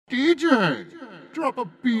DJ, drop a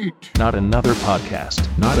beat. Not another podcast.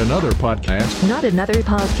 Not another podcast. Not another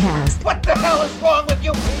podcast. What the hell is wrong with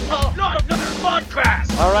you people? Not another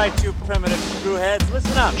podcast! All right, you primitive screwheads,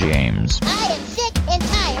 listen up. James. I am sick and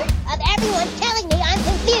tired of everyone telling me I'm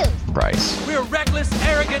confused. Bryce. We're reckless,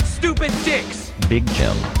 arrogant, stupid dicks. Big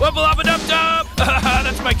Jim. Wubble up a dub dub.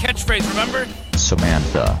 That's my catchphrase, remember?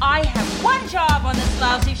 Samantha. I have one job on this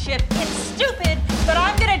lousy ship. It's stupid, but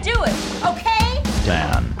I'm gonna do it, okay?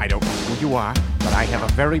 Dan. I don't know who you are, but I have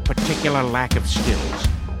a very particular lack of skills.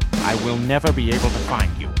 I will never be able to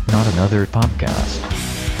find you. Not another podcast.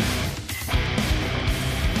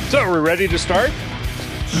 So, are we ready to start?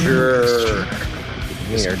 Sure.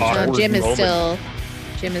 Jim is still,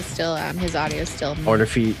 his audio is still. I wonder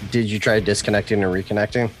if did you try disconnecting and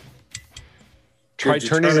reconnecting? Try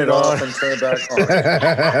turning it off and turn it back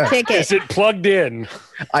on. Kick it. Is it plugged in?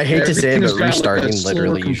 I hate to say it, but restarting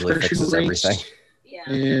literally usually fixes everything. Yeah.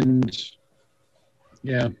 And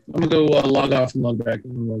yeah, I'm gonna go log off and log back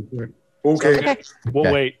real quick. Okay.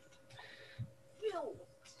 We'll wait.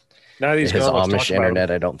 Now he's his Amish internet,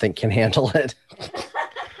 I don't think, can handle it.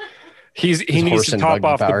 He needs to top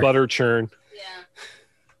off the butter churn. Yeah.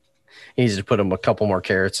 He needs to put him a couple more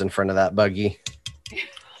carrots in front of that buggy.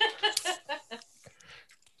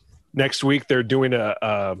 Next week they're doing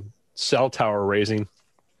a cell tower raising,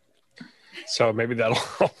 so maybe that'll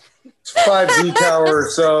help. It's 5G tower,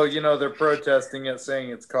 so they're protesting it, saying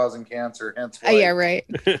it's causing cancer. Hence, why yeah, right.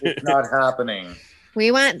 It's not happening.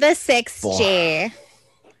 We want the 6G.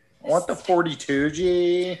 I want the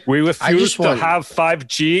 42G. We refuse to have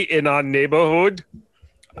 5G in our neighborhood.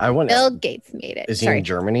 Bill Gates made it. Is he in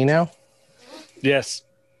Germany now? Yes,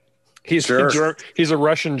 he's sure. He's a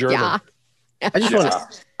Russian German. Yeah.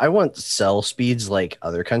 I want cell speeds like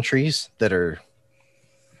other countries that are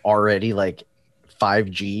already like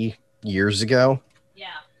 5G years ago. Yeah.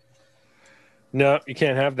 No, you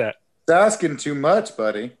can't have that. It's asking too much,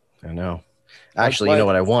 buddy. I know. Actually, you know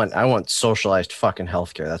what I want? I want socialized fucking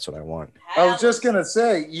healthcare. That's what I want. I was just gonna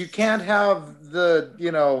say, you can't have the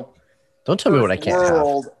Don't tell me what I can't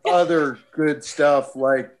have. Other good stuff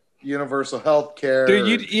like universal health care.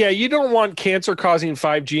 Dude, you don't want cancer-causing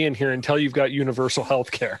 5G in here until you've got universal health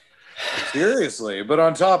care. Seriously. But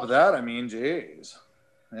on top of that, I mean, geez.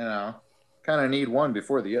 Kind of need one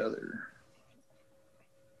before the other.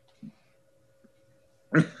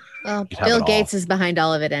 Well, Bill Gates is behind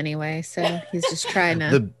all of it anyway, so he's just trying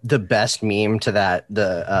to. The best meme to that,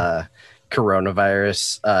 the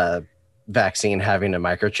coronavirus vaccine having a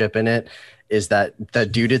microchip in it, is that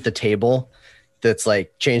dude at the table that's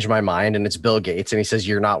like, changed my mind, and it's Bill Gates, and he says,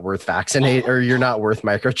 you're not worth vaccinate, or you're not worth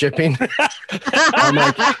microchipping. I'm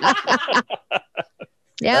like,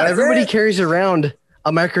 yeah, everybody carries around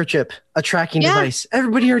a microchip, a tracking device.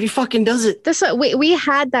 Everybody already fucking does it. That's what we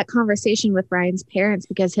had that conversation with Ryan's parents,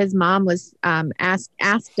 because his mom was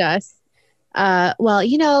asked us, well,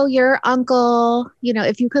 your uncle,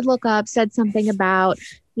 if you could look up, said something about,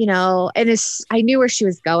 and I knew where she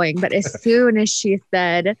was going, but as soon as she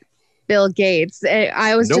said Bill Gates,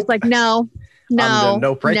 I was just like, no.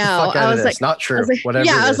 Nope, right the fuck out of this. Not true. Whatever.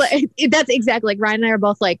 Yeah, I was like, that's exactly like Ryan and I are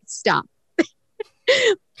both like, stop.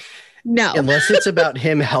 No. Unless it's about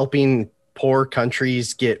him helping poor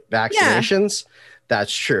countries get vaccinations,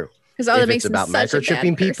 that's true. Because if it's about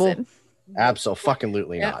microchipping people,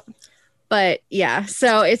 absolutely not. But yeah,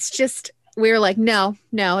 so it's just, we were like, no,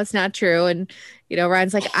 it's not true. And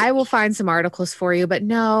Ryan's like, I will find some articles for you, but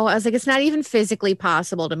no, I was like, it's not even physically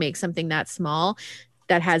possible to make something that small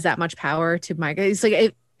that has that much power to migrate. It's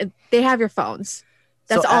like they have your phones.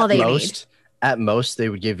 That's all they need. At most, they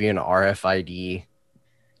would give you an RFID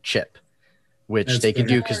chip, which they can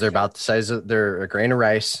do because they're about the size of they're a grain of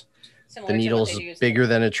rice. The needle's bigger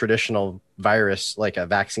than a traditional virus, like a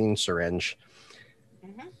vaccine syringe.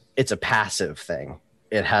 Mm-hmm. It's a passive thing.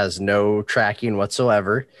 It has no tracking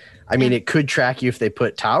whatsoever. I mean, it could track you if they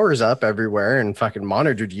put towers up everywhere and fucking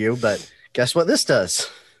monitored you, but guess what this does?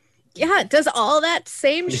 Yeah, it does all that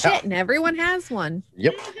same shit, and everyone has one.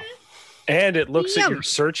 Yep. And it looks at your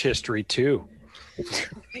search history too.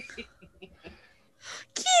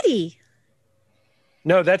 Kitty.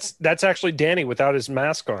 No, that's actually Danny without his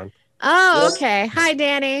mask on. Oh, okay. Hi,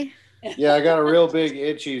 Danny. Yeah, I got a real big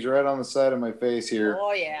itchies right on the side of my face here.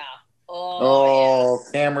 Oh, yeah. Oh,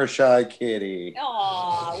 yes. Camera shy kitty.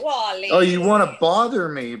 Oh, Wally. Oh, you want to bother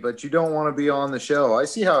me, but you don't want to be on the show. I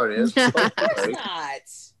see how it is. It's not.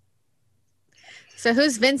 So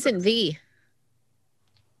who's Vincent V?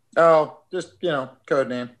 Oh, just, code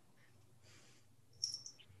name.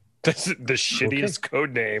 That's the shittiest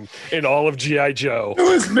code name in all of G.I. Joe. It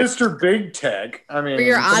was Mr. Big Tech. I mean, For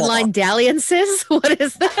your come online on. dalliances? What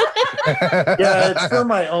is that? Yeah, it's for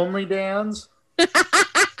my only dans.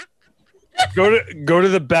 Go to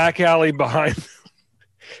the back alley behind.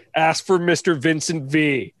 Ask for Mr. Vincent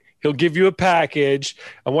V. He'll give you a package.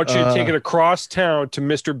 I want you to take it across town to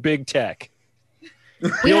Mr. Big Tech.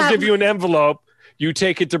 He'll give you an envelope. You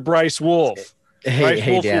take it to Bryce Wolf. Bryce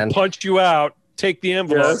Wolf Dan. will punch you out. Take the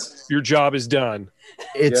envelope. Yes. Your job is done.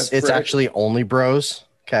 It's Yes, Brett. actually Only Bros.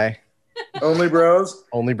 Okay. Only bros?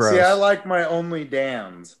 Only Bros. See, I like my only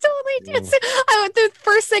dans. Totally. The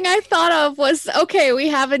first thing I thought of was, okay, we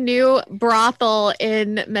have a new brothel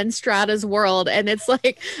in Menstrada's world, and it's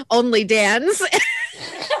like Only Dan's.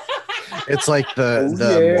 It's like the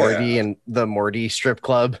yeah. Morty and the Morty strip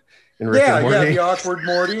club in Rick and Yeah, Morty. the awkward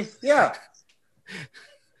Morty. Yeah.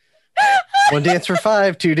 One dance for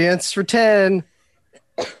 5, 2 dance for 10.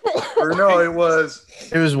 Or no, it was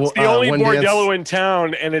the only one bordello dance. in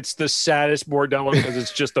town, and it's the saddest bordello because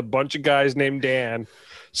it's just a bunch of guys named Dan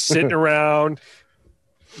sitting around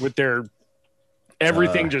with their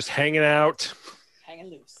everything just hanging out.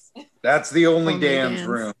 Hanging loose. That's the only Only Dan's Dan's.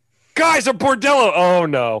 room. Guys, a bordello. Oh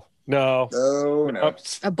no. Oh no.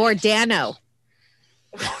 Oops. A Bordano.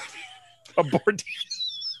 A bord.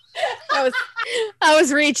 I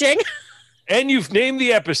was reaching. And you've named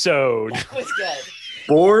the episode. That was good.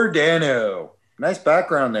 Bordano. Nice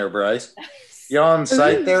background there, Bryce. You on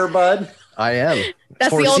site there, bud? I am. That's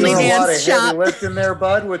Four the only Doing a lot of dance heavy shop. lifting there,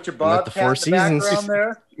 bud, with your I'm at the bobcat Four in the Seasons. background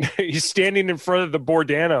there. He's standing in front of the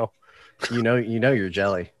Bordano. You know you're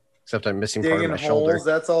jelly. Except I'm missing part of Digging my holes. shoulder.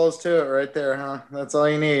 That's all is to it right there, huh? That's all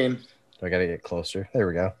you need. I gotta get closer. There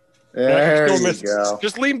we go. There Still you miss- go.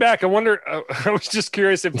 Just lean back. I wonder. I was just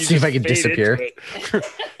curious if you See if just I can fade disappear. into it.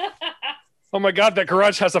 Oh my God, that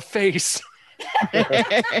garage has a face.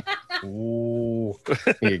 Ooh.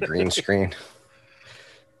 Need a green screen.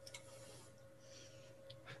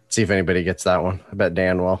 See if anybody gets that one. I bet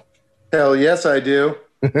Dan will. Hell yes, I do.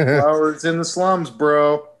 Flowers in the slums,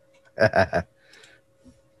 bro.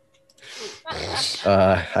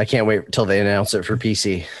 I can't wait till they announce it for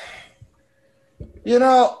PC. You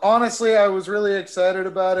know, honestly, I was really excited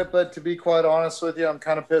about it, but to be quite honest with you, I'm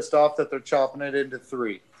kind of pissed off that they're chopping it into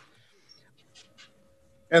 3.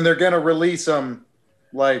 And they're going to release them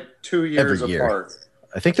like 2 years Every year. apart.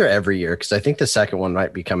 I think they're every year because I think the second one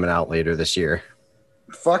might be coming out later this year.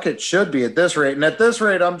 Fuck, it should be at this rate. And at this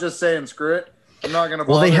rate, I'm just saying, screw it. I'm not going to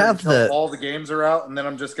bother Well, they have until the- all the games are out, and then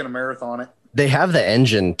I'm just going to marathon it. They have the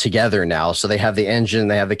engine together now. So they have the engine,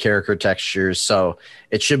 they have the character textures. So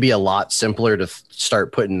it should be a lot simpler to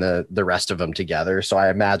start putting the rest of them together. So I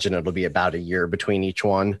imagine it'll be about a year between each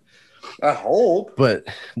one. I hope. But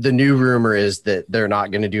the new rumor is that they're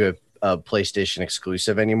not going to do a PlayStation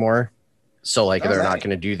exclusive anymore. So like they're not going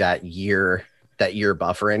to do that year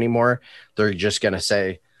buffer anymore. They're just going to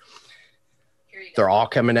say they're all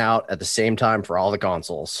coming out at the same time for all the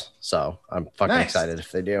consoles. So I'm fucking excited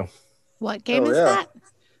if they do. What game Oh, is yeah. that?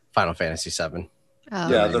 Final Fantasy VII. Oh,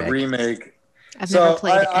 Yeah, the remake. I've never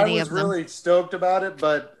played I any was of them. really stoked about it,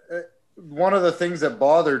 but one of the things that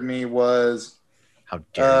bothered me was how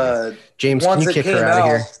dare you. James, can once you it kick her came out of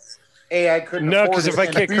here? A, I couldn't. No, afford because if it, I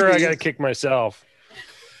and kick her, I B, got to kick myself.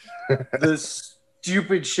 the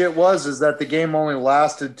stupid shit is that the game only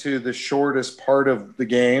lasted to the shortest part of the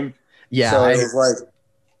game. Yeah, so it was like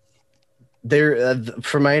they're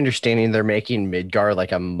from my understanding, they're making Midgar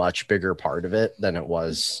like a much bigger part of it than it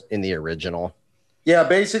was in the original. yeah,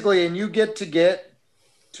 basically, and you get to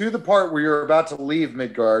the part where you're about to leave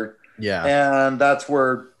Midgard. Yeah, and that's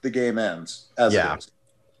where the game ends. It is,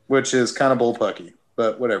 which is kind of bullpucky,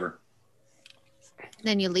 but whatever.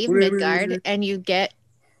 Then you leave Whatever. Midgard and you get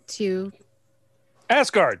to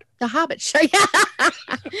Asgard. the Hobbit Shire.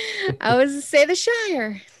 I was to say the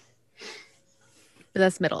Shire. But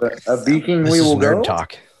that's Middle Earth. A Viking this we is will nerd go.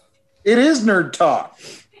 talk. It is nerd talk.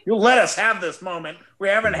 You'll let us have this moment. We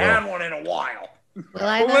haven't had one in a while.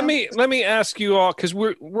 Well, let me ask you all, because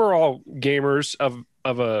we're all gamers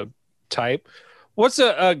of a type. What's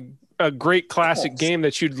a great classic game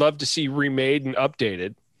that you'd love to see remade and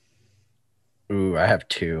updated? Ooh, I have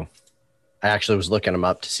 2. I actually was looking them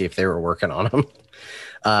up to see if they were working on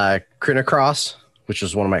them. Chrono Cross, which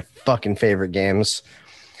was one of my fucking favorite games,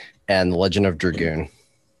 and The Legend of Dragoon.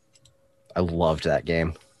 I loved that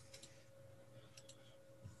game.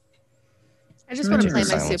 I just want to play my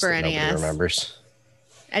Silence Super that nobody NES. remembers.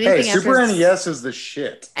 Anything Hey, Super after, NES is the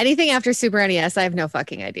shit. anything after Super NES, I have no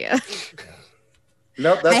fucking idea.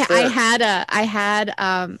 Nope, that's I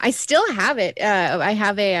still have it. I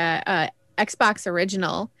have a Xbox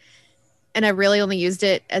original, and I really only used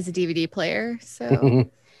it as a DVD player. So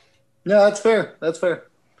No, that's fair. That's fair.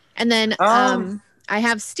 and then I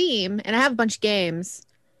have Steam and I have a bunch of games.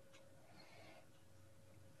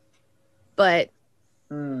 But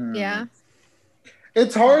yeah.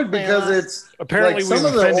 It's hard because it's Apparently, like some we've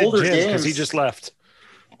of the offended older Jim because games. he just left.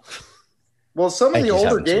 Well, some of the He's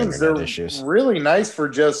older having some games, they're internet issues. really nice for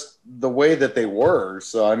just the way that they were.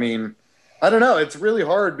 So, I mean, I don't know. It's really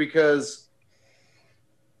hard because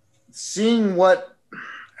seeing what,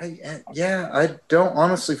 I don't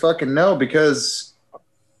honestly fucking know because,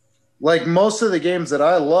 like, most of the games that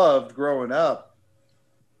I loved growing up,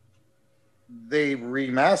 they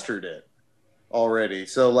remastered it already.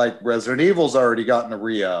 So, like, Resident Evil's already gotten a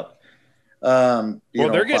re-up. Well,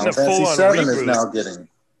 they're getting a Final full-on Fantasy VII is reboot. now getting,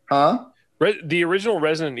 huh? The original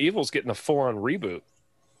Resident Evil's getting a full-on reboot.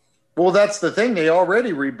 Well, that's the thing. They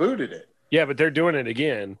already rebooted it. Yeah, but they're doing it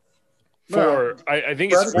again. No. I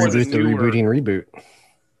think it's for the Reboot the newer. rebooting reboot.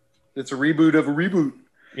 It's a reboot of a reboot.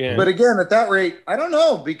 Yeah. But again, at that rate, I don't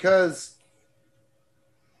know because,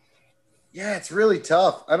 it's really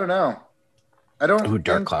tough. I don't know. I don't. Ooh,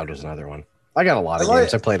 Dark Cloud was another one. I got a lot of I like-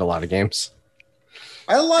 games. I played a lot of games.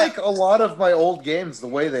 I like a lot of my old games the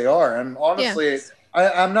way they are, and honestly,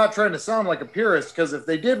 I'm not trying to sound like a purist because if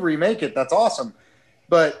they did remake it, that's awesome.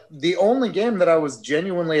 But the only game that I was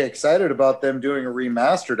genuinely excited about them doing a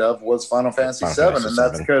remastered of was Final Fantasy VII, and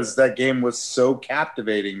that's because that game was so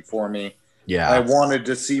captivating for me. Yeah. I wanted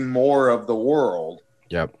to see more of the world.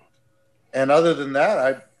 Yep. And other than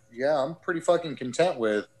that, I'm pretty fucking content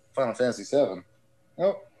with Final Fantasy VII.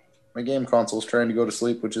 Oh, my game console's trying to go to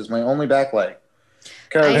sleep, which is my only backlight.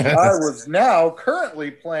 Because I was now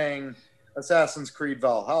currently playing Assassin's Creed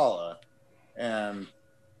Valhalla, and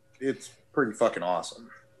it's pretty fucking awesome.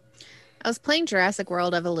 I was playing Jurassic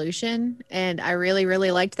World Evolution, and I really,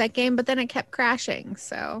 really liked that game, but then it kept crashing.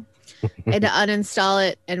 So I had to uninstall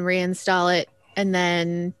it and reinstall it, and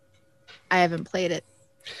then I haven't played it.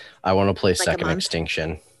 I want to play Like a Second month.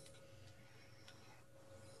 Extinction.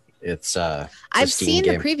 It's I've seen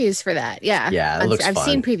the previews for that. Yeah. Yeah, it looks I've fun.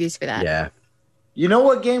 seen previews for that. Yeah. You know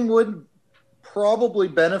what game would probably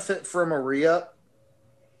benefit from a re-up?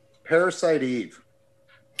 Parasite Eve.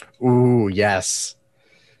 Ooh, yes.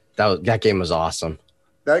 That game was awesome.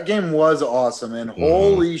 That game was awesome, and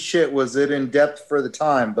holy shit, was it in depth for the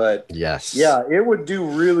time. But Yes. yeah, it would do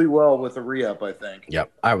really well with a re-up, I think.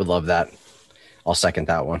 Yep. I would love that. I'll second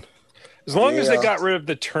that one. As long as they Yeah. got rid of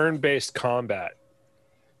the turn-based combat.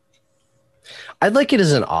 I'd like it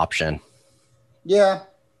as an option. Yeah.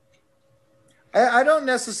 I don't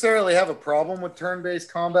necessarily have a problem with turn-based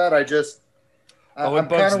combat. Oh, it I'm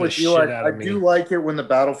bugs kind of the with you. shit I out of me. do like it when the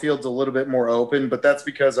battlefield's a little bit more open, but that's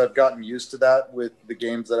because I've gotten used to that with the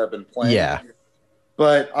games that I've been playing. Yeah.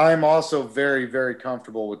 But I'm also very, very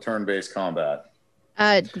comfortable with turn-based combat.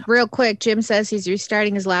 Real quick, Jim says he's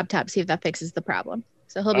restarting his laptop, see if that fixes the problem.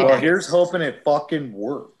 So he'll be Well, back. here's hoping it fucking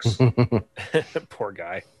works. Poor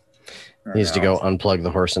guy. Needs to go unplug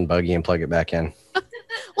the horse and buggy and plug it back in.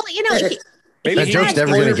 Well, you know, That joke's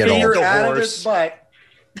never going to get old. Out of his butt.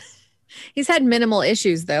 he's had minimal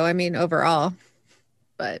issues, though. I mean, overall.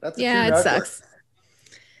 But That's a yeah, true it network. sucks.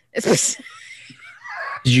 It's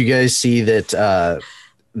Did you guys see that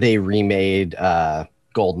they remade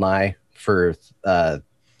GoldenEye for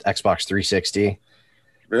Xbox 360?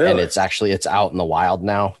 Really? And it's out in the wild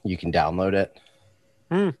now. You can download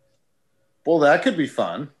it. Well, that could be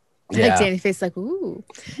fun. like Danny face like, ooh.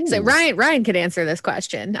 So Ryan could answer this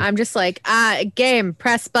question. I'm just like, game,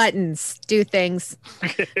 press buttons, do things.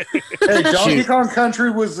 Hey, Donkey Kong Country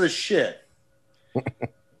was the shit.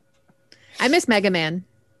 I miss Mega Man.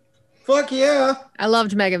 Fuck yeah. I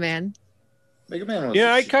loved Mega Man. Mega Man was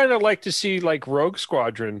Yeah, I kind of like to see like Rogue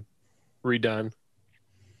Squadron redone.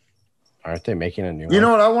 Aren't they making a new one? You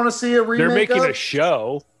know what I want to see a remake They're making of? a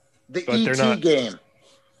show. The but they're ET not. game.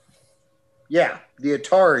 Yeah, the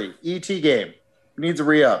Atari ET game needs a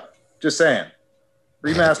re-up. Just saying.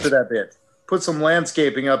 Remaster that bit. Put some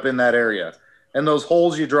landscaping up in that area. And those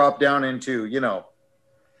holes you drop down into,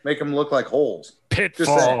 make them look like holes.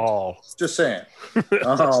 Pitfall. Just saying.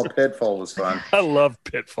 Oh, Pitfall was fun. I love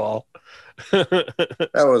Pitfall.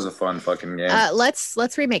 That was a fun fucking game.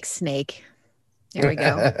 Let's remake Snake. There we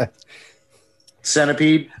go.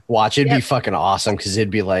 Centipede. Watch, it'd be fucking awesome because it'd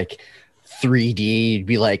be like 3D. You'd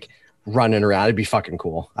be like running around. It'd be fucking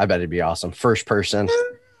cool. I bet it'd be awesome. First person.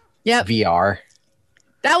 Yep. VR.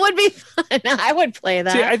 That would be fun. I would play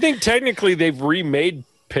that. See, I think technically they've remade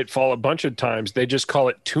Pitfall a bunch of times. They just call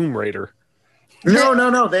it Tomb Raider.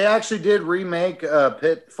 No. They actually did remake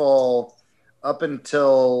Pitfall up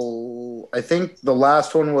until I think the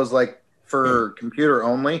last one was like for computer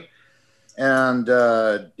only. and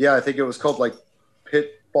I think it was called like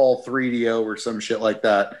Pitfall 3DO or some shit like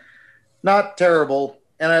that. Not terrible.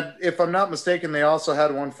 And if I'm not mistaken, they also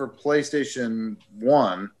had one for PlayStation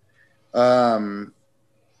 1. And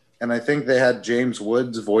I think they had James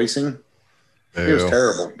Woods voicing. It was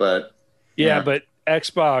terrible, but... Yeah, but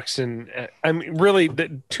Xbox and... I mean, really,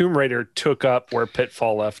 the Tomb Raider took up where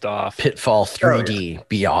Pitfall left off. Pitfall 3D,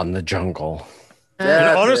 Beyond the Jungle.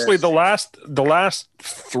 And honestly, the last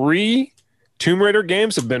 3 Tomb Raider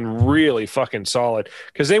games have been really fucking solid.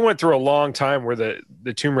 Because they went through a long time where the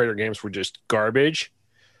Tomb Raider games were just garbage.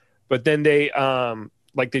 But then they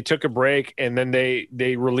they took a break, and then they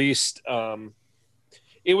released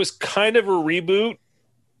it was kind of a reboot.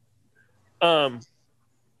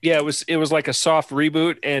 It was like a soft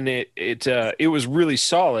reboot, and it was really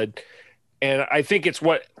solid. And I think it's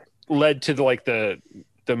what led to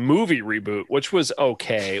the movie reboot, which was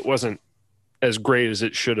okay. It wasn't as great as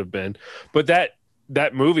it should have been, but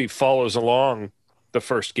that movie follows along the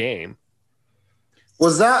first game.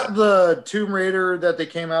 Was that the Tomb Raider that they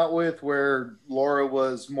came out with where Laura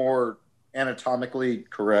was more anatomically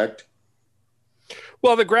correct?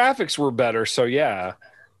 Well, the graphics were better, so yeah.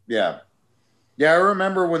 Yeah. Yeah, I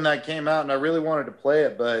remember when that came out, and I really wanted to play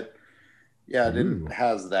it, but yeah, it didn't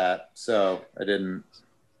has that, so I didn't.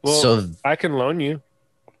 Well, so I can loan you.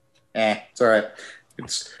 It's all right.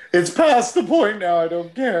 It's past the point now. I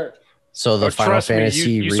don't care. So the Final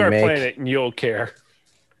Fantasy you remake. Start playing it, and you'll care.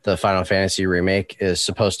 The Final Fantasy remake is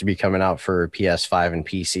supposed to be coming out for PS5 and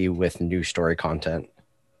PC with new story content.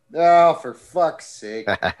 Oh, for fuck's sake.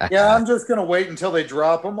 Yeah, I'm just going to wait until they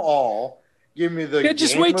drop them all. Give me the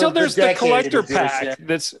just wait till there's the collector pack.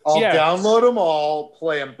 I'll download them all,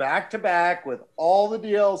 play them back to back with all the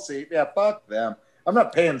DLC. Yeah, fuck them. I'm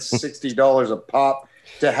not paying $60 a pop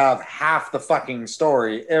to have half the fucking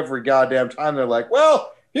story every goddamn time. They're like,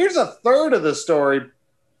 well, here's a third of the story,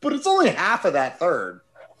 but it's only half of that third.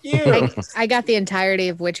 I got the entirety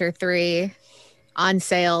of Witcher 3 on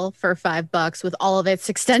sale for $5 with all of its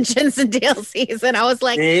extensions and DLCs, and I was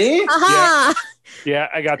like, aha! Yeah,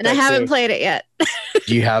 I got that. And I haven't played it yet.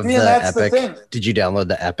 Do you have the Epic? Did you download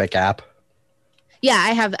the Epic app? Yeah, I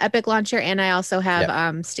have Epic Launcher, and I also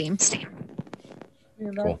have Steam. Yeah,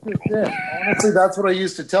 that's just it. Honestly, that's what I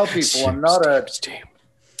used to tell people. I'm not a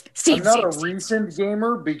recent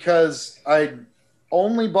gamer because I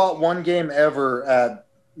only bought one game ever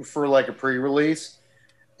for like a pre-release,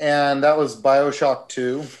 and that was BioShock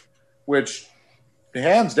 2, which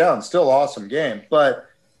hands down still awesome game. But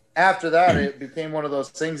after that, it became one of those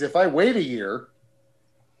things. If I wait a year,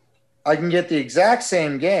 I can get the exact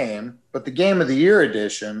same game, but the Game of the Year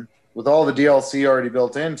edition with all the DLC already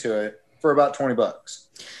built into it for about $20.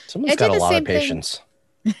 Someone's got a lot of patience.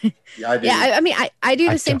 Yeah, I do. Yeah, I mean, I do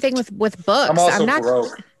the same thing with books. I'm also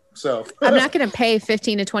broke. So I'm not going to pay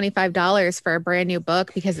 $15 to $25 for a brand new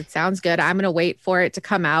book because it sounds good. I'm going to wait for it to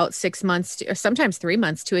come out 6 months or sometimes 3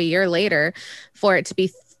 months to a year later for it to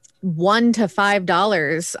be $1 to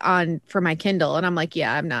 $5 for my Kindle. And I'm like,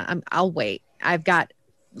 yeah, I'll wait. I've got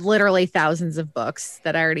literally thousands of books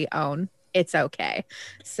that I already own. It's okay.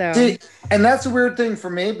 So, see, and that's a weird thing for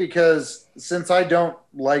me because since I don't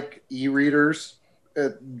like e-readers,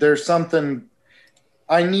 there's something.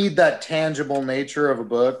 I need that tangible nature of a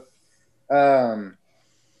book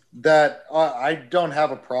that I don't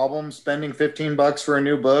have a problem spending $15 for a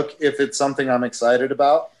new book if it's something I'm excited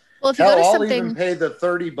about. Well, if you go to I'll even pay the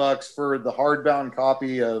 $30 for the hardbound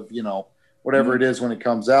copy of, whatever it is when it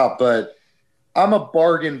comes out. But I'm a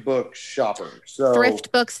bargain book shopper. So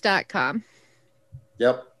thriftbooks.com.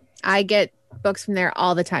 Yep. I get books from there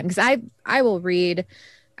all the time because I will read.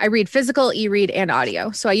 I read physical, e-read, and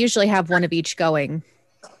audio. So I usually have one of each going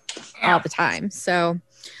all the time. So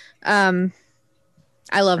I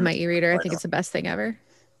love my e-reader. I think it's the best thing ever.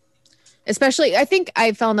 Especially, I think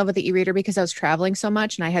I fell in love with the e-reader because I was traveling so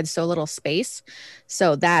much and I had so little space.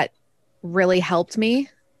 So that really helped me.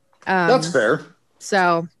 That's fair.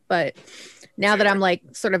 So, but now that I'm like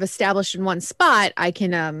sort of established in one spot, I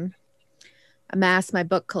can amass my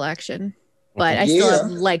book collection. But I still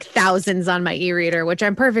have like thousands on my e-reader, which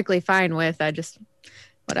I'm perfectly fine with. I just,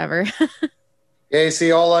 whatever. Yeah,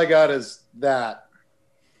 see, all I got is that.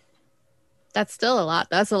 That's still a lot.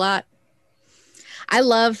 That's a lot. I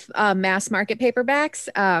love mass market paperbacks.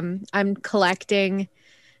 I'm collecting.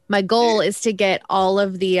 My goal is to get all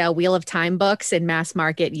of the Wheel of Time books in mass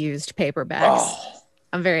market used paperbacks. Oh.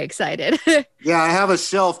 I'm very excited. Yeah, I have a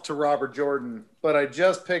shelf to Robert Jordan, but I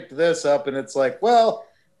just picked this up and it's like, well,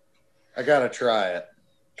 I got to try it.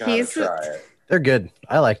 Try it. They're good.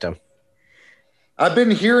 I liked them. I've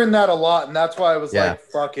been hearing that a lot, and that's why I was like,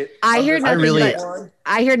 "Fuck it." I hear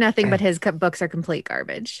nothing but his books are complete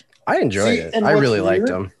garbage. I enjoyed it. I really liked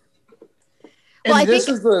them. Well, I think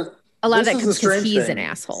a lot of that comes because he's an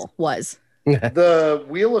asshole. The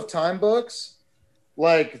Wheel of Time books,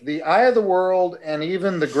 like The Eye of the World and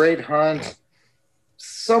even The Great Hunt,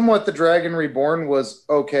 somewhat The Dragon Reborn was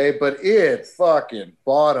okay, but it fucking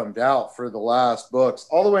bottomed out for the last books,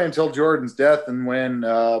 all the way until Jordan's death and when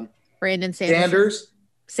Brandon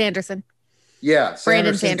Sanderson. Yeah,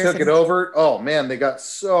 Sanderson took it over. Oh, man, they got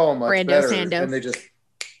so much better. And they just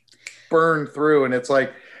burned through, and it's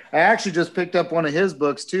like, I actually just picked up one of his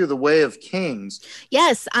books too, The Way of Kings.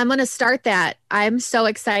 Yes, I'm going to start that. I'm so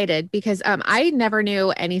excited because I never knew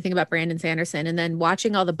anything about Brandon Sanderson, and then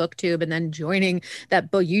watching all the BookTube and then joining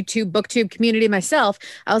that BookTube community myself,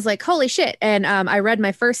 I was like, holy shit. And I read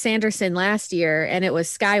my first Sanderson last year, and it was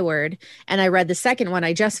Skyward, and I read the second one.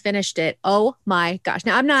 I just finished it. Oh my gosh.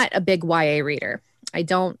 Now, I'm not a big YA reader. I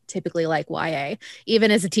don't typically like YA.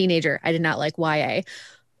 Even as a teenager, I did not like YA.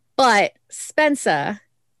 But Spensa,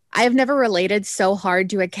 I have never related so hard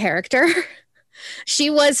to a character. She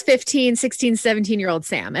was 15, 16, 17-year-old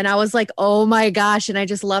Sam. And I was like, oh my gosh. And I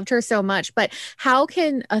just loved her so much. But how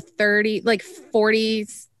can a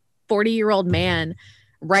 40-year-old man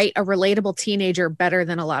write a relatable teenager better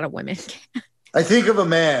than a lot of women can? I think of a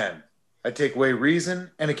man. I take away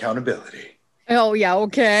reason and accountability. Oh, yeah.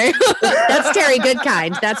 Okay. That's Terry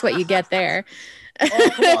Goodkind. That's what you get there. Oh,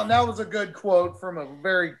 come on. That was a good quote from a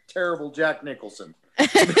very terrible Jack Nicholson.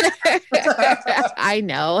 I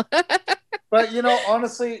know. But,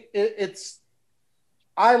 honestly,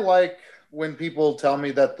 I like when people tell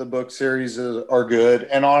me that the book series are good.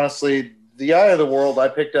 And honestly, The Eye of the World, I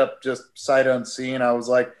picked up just sight unseen. I was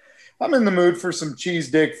like, I'm in the mood for some cheese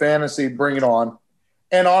dick fantasy. Bring it on.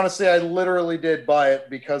 And honestly, I literally did buy it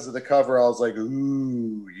because of the cover. I was like,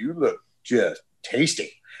 ooh, you look just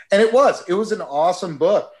tasty. And it was an awesome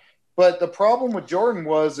book. But the problem with Jordan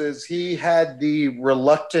is he had the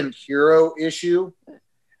reluctant hero issue,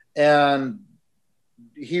 and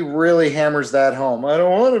he really hammers that home. I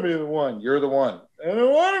don't want to be the one. You're the one. I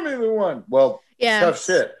don't want to be the one. Well, yeah, tough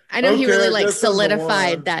shit. I know he really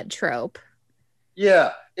solidified that trope.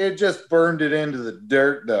 Yeah, it just burned it into the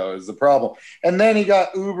dirt, though, is the problem. And then he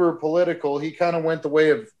got uber political. He kind of went the way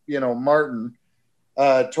of, Martin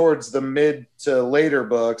towards the mid to later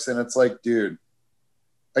books, and it's like, dude,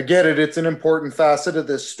 I get it. It's an important facet of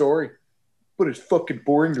this story, but it's fucking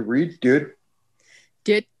boring to read, dude.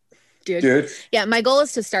 Dude. Yeah, my goal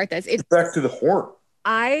is to start this. It's back to the horn.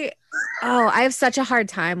 I have such a hard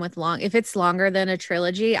time with if it's longer than a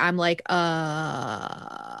trilogy, I'm like,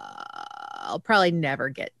 I'll probably never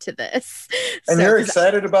get to this. And you're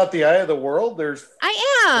excited about The Eye of the World?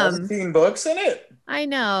 I am. 17 books in it. I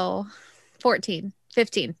know. 14,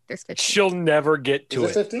 15. There's 15. She'll never get to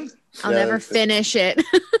it. 15? I'll never finish it.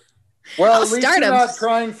 Well, at least you're not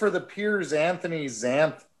trying for the Piers Anthony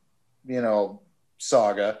Xanth,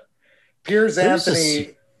 saga. Piers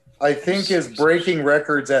Anthony, I think, is breaking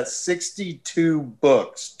records at 62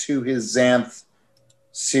 books to his Xanth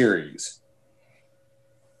series.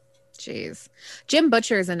 Jeez. Jim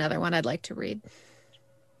Butcher is another one I'd like to read.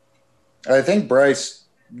 I think, Bryce,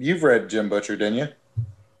 you've read Jim Butcher, didn't you? I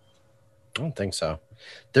don't think so.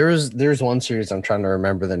 There's one series I'm trying to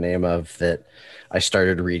remember the name of that I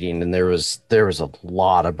started reading, and there was a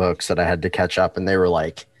lot of books that I had to catch up, and they were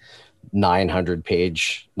like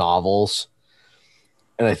 900-page novels.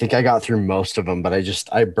 And I think I got through most of them, but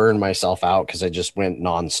I burned myself out because I just went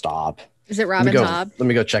nonstop. Is it Robin Hobb? Let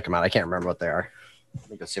me go check them out. I can't remember what they are. Let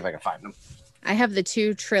me go see if I can find them. I have the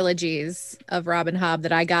 2 trilogies of Robin Hobb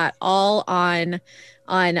that I got all on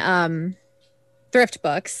thrift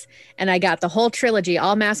books, and I got the whole trilogy,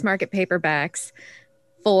 all mass market paperbacks,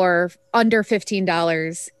 for under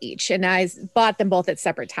 $15 each, and I bought them both at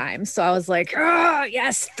separate times. So I was like, oh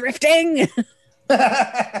yes, thrifting.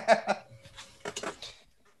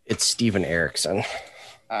 It's Steven Erikson.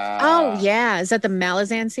 Oh yeah, is that the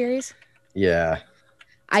Malazan series? Yeah,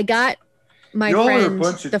 I got my friend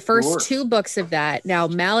the first 2 books of that. Now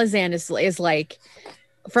Malazan is like,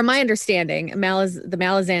 from my understanding, the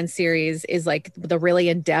Malazan series is like the really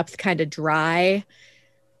in-depth, kind of dry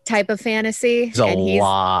type of fantasy. There's a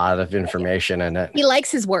lot of information in it. He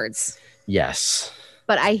likes his words. Yes.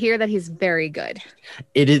 But I hear that he's very good.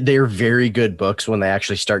 They're very good books when they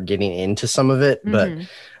actually start getting into some of it, but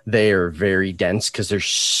they are very dense because there's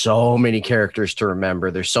so many characters to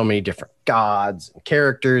remember. There's so many different gods and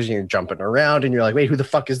characters, and you're jumping around, and you're like, wait, who the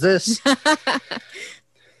fuck is this?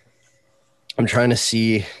 I'm trying to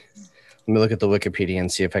see. Let me look at the Wikipedia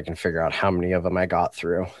and see if I can figure out how many of them I got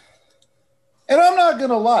through. And I'm not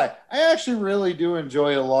going to lie. I actually really do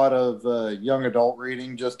enjoy a lot of young adult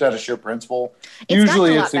reading just out of sheer principle.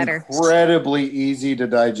 Usually it's incredibly easy to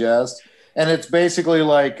digest. And it's basically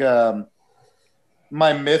like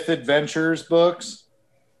my Myth Adventures books.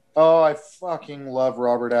 Oh, I fucking love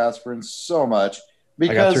Robert Asprin so much.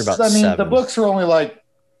 Because, the books are only like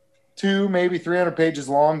 200, maybe 300 pages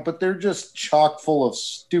long, but they're just chock full of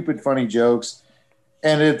stupid, funny jokes.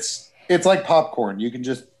 And it's like popcorn. You can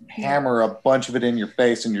just hammer a bunch of it in your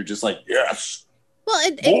face and you're just like, yes.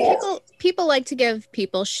 Well, people like to give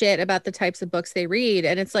people shit about the types of books they read.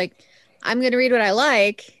 And it's like, I'm going to read what I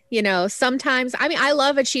like. You know, sometimes, I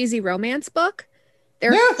love a cheesy romance book.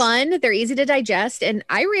 They're fun. They're easy to digest. And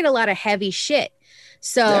I read a lot of heavy shit.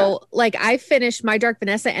 So like I finished My Dark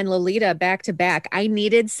Vanessa and Lolita back to back. I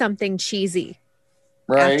needed something cheesy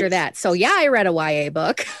after that. So yeah, I read a YA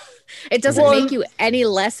book. It doesn't make you any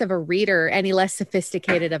less of a reader, any less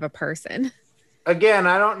sophisticated of a person. Again,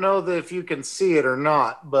 I don't know if you can see it or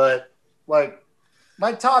not, but like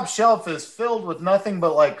my top shelf is filled with nothing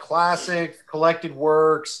but like classic collected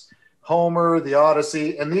works, Homer, The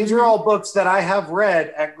Odyssey, and these are all books that I have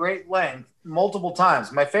read at great length multiple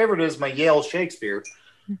times. My favorite is my Yale Shakespeare,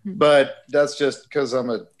 but that's just because I'm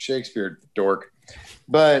a Shakespeare dork.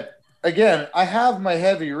 But again, I have my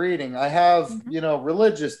heavy reading. I have,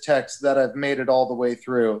 religious texts that I've made it all the way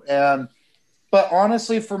through. But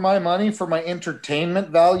honestly, for my money, for my entertainment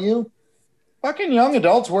value, fucking young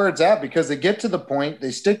adults where it's at, because they get to the point, they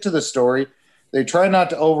stick to the story, they try not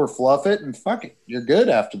to over fluff it, and fuck it, you're good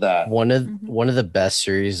after that. One of the best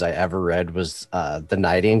series I ever read was the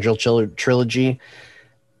Night Angel trilogy.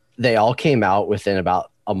 They all came out within about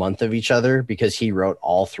a month of each other because he wrote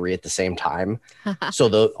all three at the same time.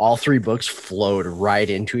 So all three books flowed right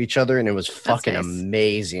into each other, and it was fucking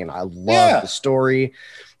amazing. I loved the story.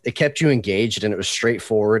 It kept you engaged, and it was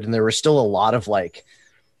straightforward, and there were still a lot of like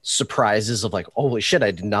surprises of like, holy shit,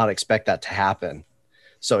 I did not expect that to happen.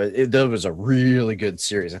 So that was a really good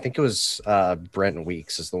series. I think it was Brent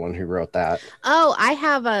Weeks is the one who wrote that. Oh, I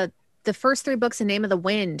have the first 3 books in Name of the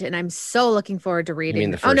Wind, and I'm so looking forward to reading. You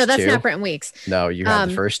mean the first no, that's 2? not Brent Weeks. No, you have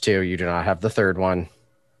the first 2. You do not have the third one.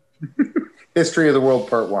 History of the World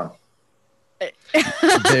Part 1.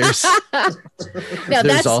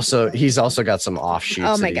 He's also got some offshoots.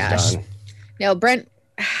 Oh my gosh. No, Brent,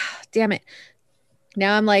 damn it.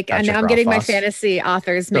 Now I'm like, Patrick I'm getting my Rothfuss. fantasy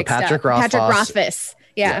authors mixed Patrick up. Rothfuss. Patrick Rothfuss.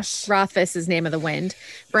 Yeah, Yes. Rothfuss is Name of the Wind.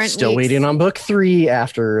 Brent Still Weeks. waiting on book 3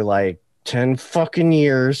 after like 10 fucking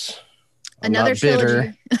years. Another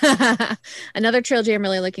trilogy. Another trilogy I'm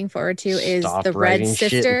really looking forward to is Stop the Red writing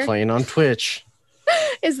shit and Sister. playing on Twitch.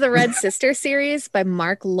 Is the Red Sister series by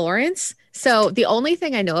Mark Lawrence. So the only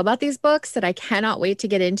thing I know about these books that I cannot wait to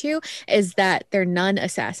get into is that they're nun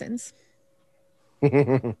assassins.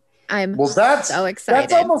 I'm so excited.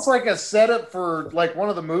 That's almost like a setup for like one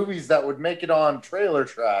of the movies that would make it on Trailer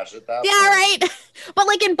Trash at that point. Right. But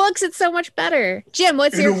like in books, it's so much better. Jim,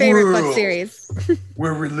 what's your favorite book series?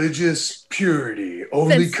 Where religious purity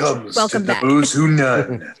only comes to welcome back. those who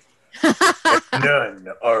none. And none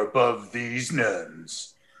are above these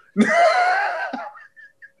nuns.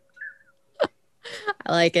 I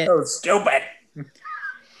like it. So stupid.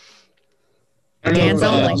 I don't Hands know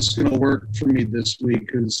only. if it's going to work for me this week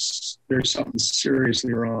because there's something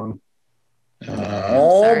seriously wrong.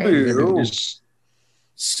 Just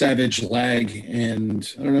savage lag,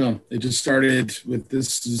 and I don't know. It just started with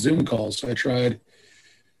this Zoom call, so I tried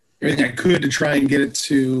everything I could to try and get it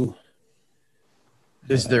to.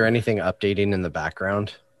 Is there anything updating in the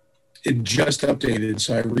background? It just updated,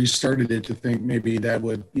 so I restarted it to think maybe that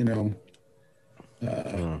would, get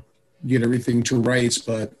everything to rights,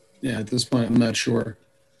 but. Yeah, at this point, I'm not sure.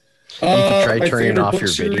 You could try turning off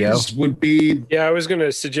your video. Would be I was going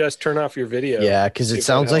to suggest turn off your video. Yeah, because it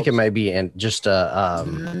sounds like it might be just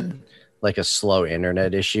a like a slow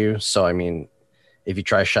internet issue. So I mean, if you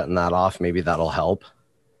try shutting that off, maybe that'll help.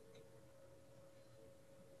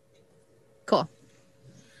 Cool.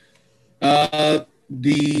 The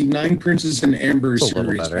Nine Princes and Amber It's a little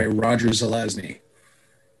series better. by Roger Zelazny.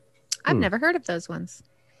 I've never heard of those ones.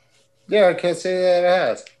 Yeah, I can't say that it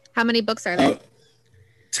has. How many books are there?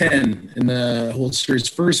 10 in the whole series.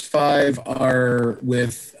 First 5 are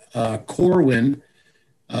with Corwin,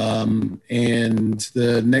 and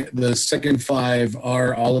the second 5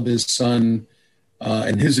 are all of his son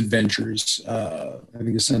and his adventures. I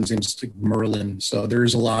think his son's name's like Merlin. So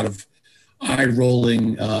there's a lot of eye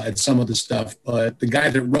rolling at some of the stuff. But the guy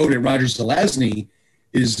that wrote it, Roger Zelazny,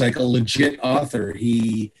 is like a legit author.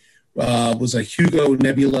 He was a Hugo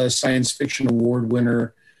Nebula Science Fiction Award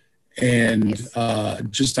winner, and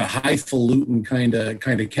just a highfalutin kind of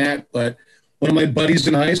cat. But one of my buddies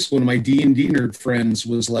in high school, one of my D&D nerd friends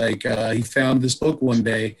was like, he found this book one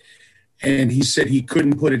day and he said he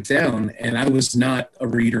couldn't put it down. And I was not a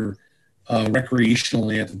reader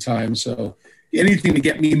recreationally at the time. So anything to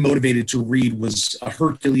get me motivated to read was a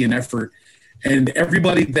Herculean effort. And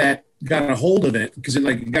everybody that got a hold of it, because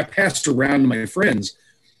it got passed around to my friends,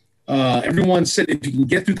 everyone said if you can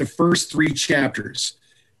get through the first 3 chapters,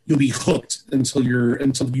 you'll be hooked until you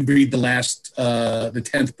read the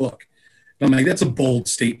 10th book. And I'm like, that's a bold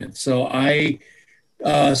statement. So I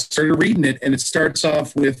started reading it, and it starts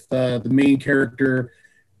off with the main character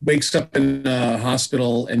wakes up in a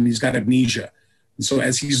hospital and he's got amnesia. And so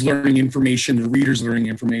as he's learning information, the reader's learning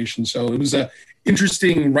information. So it was a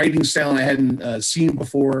interesting writing style I hadn't seen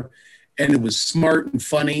before, and it was smart and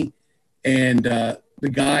funny. And the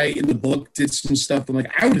guy in the book did some stuff. I'm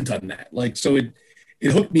like, I would have done that. Like, so it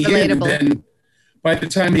hooked me in. And then by the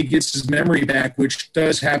time he gets his memory back, which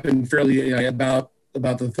does happen fairly about the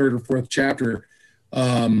 3rd or 4th chapter,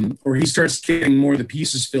 or he starts getting more of the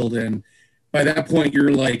pieces filled in. By that point,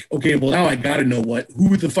 you're like, okay, well, now I got to know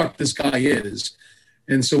who the fuck this guy is.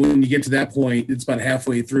 And so when you get to that point, it's about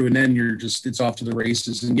halfway through, and then it's off to the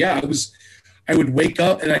races. And yeah, I would wake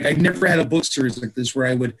up, and I never had a book series like this where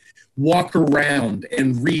I would walk around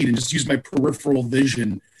and read and just use my peripheral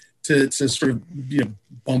vision to sort of,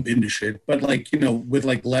 bump into shit, but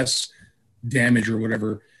with less damage or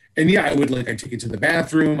whatever. And yeah, I'd take it to the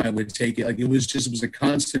bathroom. I would take it, it was a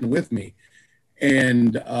constant with me.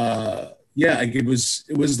 And it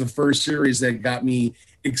was the first series that got me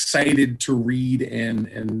excited to read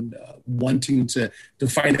and wanting to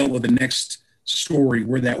find out what the next story,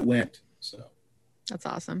 where that went. So that's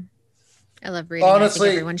awesome. I love reading. Honestly,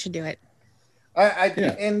 I think everyone should do it.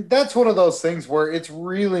 And that's one of those things where it's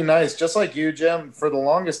really nice. Just like you, Jim, for the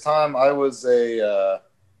longest time, I was a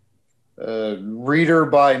reader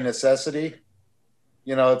by necessity.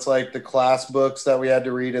 It's like the class books that we had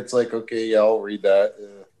to read. It's like, okay, yeah, I'll read that.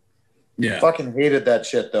 Yeah. Fucking hated that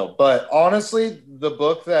shit though. But honestly, the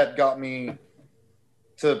book that got me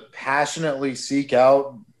to passionately seek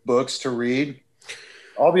out books to read,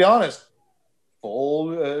 I'll be honest,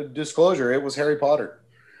 full disclosure, it was Harry Potter.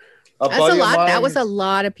 That was a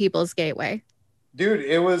lot of people's gateway. Dude,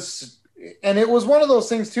 it was one of those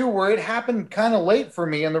things too where it happened kind of late for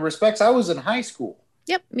me in the respects I was in high school.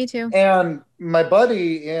 Yep, me too. And my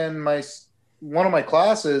buddy in one of my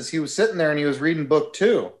classes, he was sitting there and he was reading book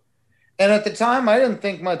 2. And at the time, I didn't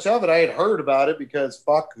think much of it. I had heard about it because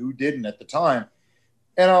fuck, who didn't at the time?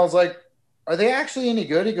 And I was like, are they actually any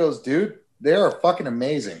good? He goes, dude, they are fucking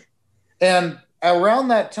amazing. And around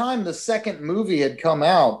that time, the second movie had come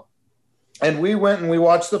out. And we went and we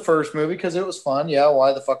watched the first movie because it was fun. Yeah,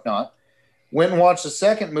 why the fuck not? Went and watched the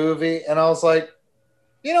second movie. And I was like,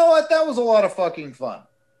 you know what? That was a lot of fucking fun.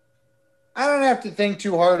 I don't have to think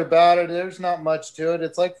too hard about it. There's not much to it.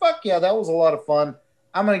 It's like, fuck yeah, that was a lot of fun.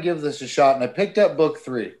 I'm going to give this a shot. And I picked up book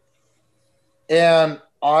 3. And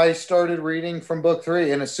I started reading from book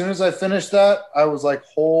 3. And as soon as I finished that, I was like,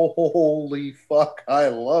 holy fuck, I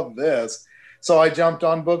love this. So I jumped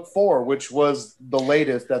on book 4, which was the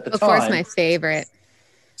latest at the time. Book 4 is my favorite.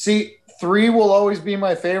 See, 3 will always be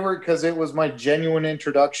my favorite because it was my genuine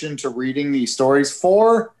introduction to reading these stories.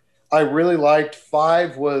 4, I really liked.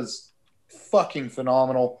 5 was fucking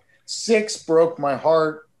phenomenal. 6 broke my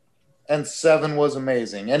heart. And 7 was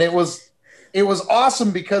amazing. And it was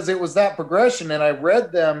awesome because it was that progression. And I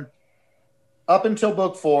read them up until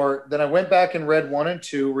book 4. Then I went back and read 1 and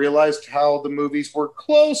 2, realized how the movies were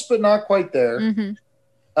close, but not quite there. Mm-hmm.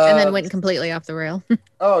 And then went completely off the rail.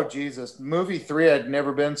 Oh, Jesus. Movie 3, I'd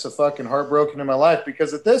never been so fucking heartbroken in my life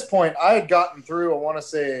because at this point I had gotten through, I want to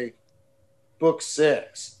say, book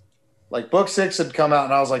 6. Like book 6 had come out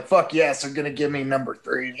and I was like, fuck yes, they're going to give me number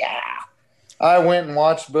 3. Yeah. I went and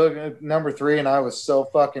watched book number 3 and I was so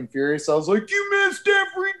fucking furious. I was like, you missed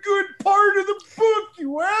every good part of the book,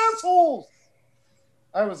 you assholes.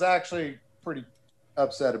 I was actually pretty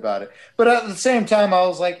upset about it. But at the same time, I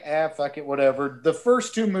was like, fuck it, whatever. The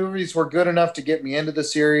first 2 movies were good enough to get me into the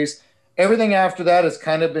series. Everything after that has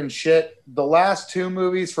kind of been shit. The last 2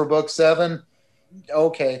 movies for book 7,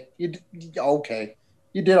 okay. You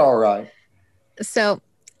did all right. So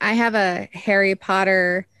I have a Harry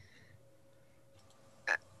Potter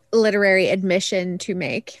literary admission to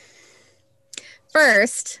make.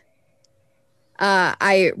 First,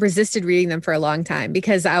 I resisted reading them for a long time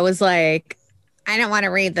because I was like, I don't want to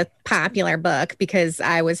read the popular book because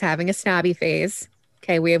I was having a snobby phase.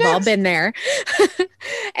 Okay, we have all been there.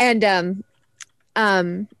 And then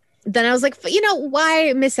I was like,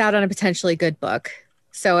 why miss out on a potentially good book?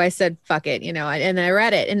 So I said, fuck it, and I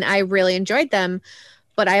read it and I really enjoyed them.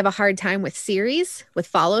 but I have a hard time with series, with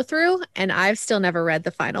follow through, and I've still never read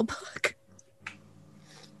the final book.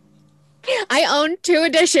 I own 2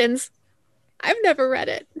 editions. I've never read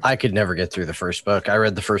it. I could never get through the first book. I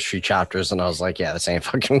read the first few chapters and I was like, yeah, this ain't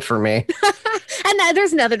fucking for me. And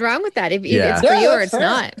there's nothing wrong with that. If it's for you or it's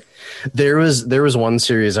not. There was one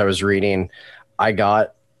series I was reading.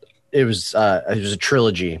 It was a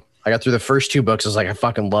trilogy. I got through the first 2 books. I was like, I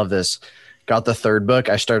fucking love this. Got the 3rd book.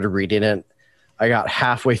 I started reading it. I got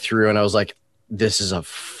halfway through and I was like, this is a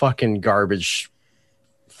fucking garbage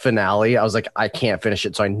finale. I was like, I can't finish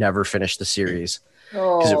it. So I never finished the series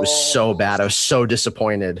because it was so bad. I was so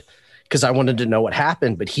disappointed because I wanted to know what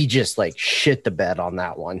happened, but he just like shit the bed on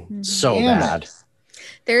that one. So bad.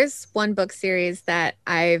 There's one book series that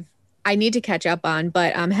I need to catch up on,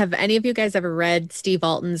 but have any of you guys ever read Steve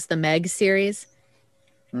Alton's The Meg series?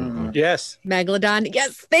 Yes. Megalodon.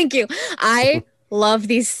 Yes, thank you. I love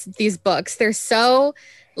these books. They're so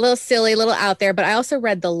a little silly, a little out there, but I also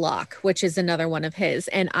read The Loch, which is another one of his,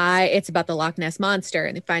 and it's about the Loch Ness monster,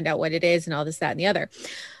 and they find out what it is and all this, that, and the other.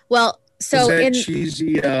 Well, so was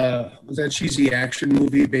that cheesy action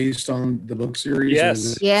movie based on the book series?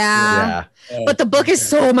 Yes. Yeah. But the book is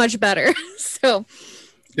so much better. So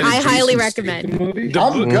I highly recommend.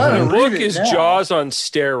 The book is Jaws on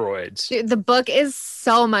steroids. Dude, the book is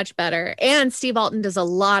so much better. And Steve Alton does a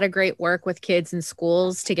lot of great work with kids in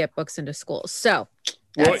schools to get books into schools. So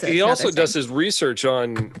he also does his research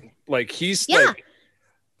on, like, like,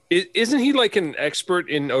 isn't he like an expert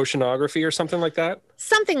in oceanography or something like that?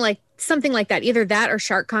 Something like that. Either that or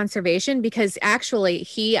shark conservation, because actually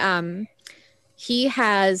he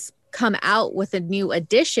has come out with a new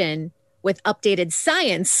edition with updated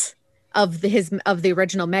science of the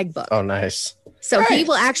original Meg book. Oh, nice. So he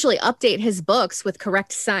will actually update his books with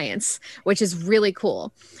correct science, which is really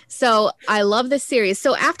cool. So I love this series.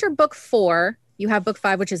 So after book 4, you have book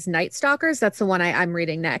 5, which is Night Stalkers. That's the one I'm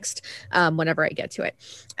reading next, whenever I get to it.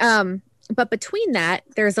 But between that,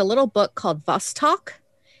 there's a little book called Vostok,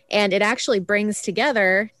 and it actually brings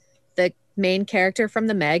together the main character from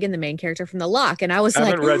the Meg and the main character from the Loch. And I was I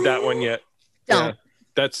haven't read that one yet. Don't.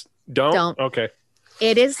 Yeah, don't. Okay.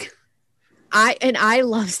 It is. I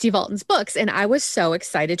love Steve Alton's books, and I was so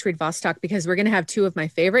excited to read Vostok because we're going to have 2 of my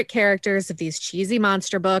favorite characters of these cheesy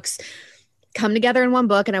monster books come together in one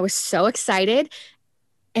book, and I was so excited.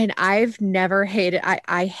 And I've never hated.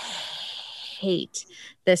 I hate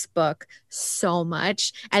this book so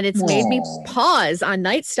much, and it's made me pause on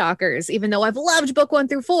Night Stalkers, even though I've loved book 1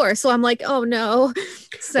 through 4. So I'm like, oh no.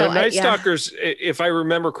 So Night Stalkers, if I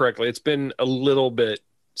remember correctly, it's been a little bit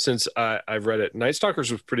since I've read it. Night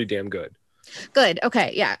Stalkers was pretty damn good. Good.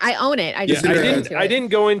 Okay. Yeah, I own it. I didn't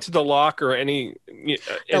go into the Loch or any. The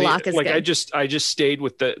Loch is like good. I just stayed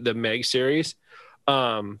with the Meg series.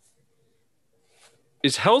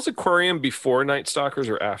 Is Hell's Aquarium before Night Stalkers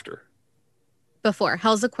or after? Before.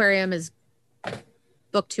 Hell's Aquarium is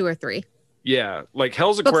book 2 or 3. Yeah, like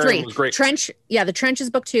Hell's Book Aquarium 3. was great. Trench. Yeah, the Trench is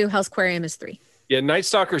book 2. Hell's Aquarium is 3. Yeah, Night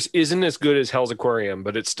Stalkers isn't as good as Hell's Aquarium,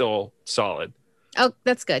 but it's still solid. Oh,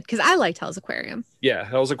 that's good, because I liked Hell's Aquarium. Yeah,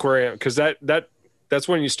 Hell's Aquarium, because that's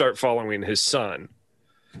when you start following his son.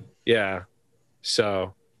 Yeah.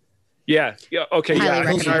 So, yeah. Okay. Highly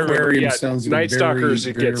recommend. Hell's Aquarium sounds like Night Stalkers,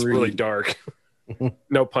 it gets really dark.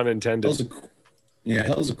 No pun intended.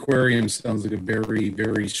 Hell's Aquarium sounds like a very,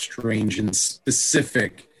 very strange and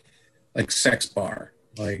specific, like, sex bar.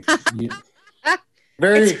 Like,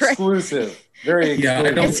 very exclusive. Very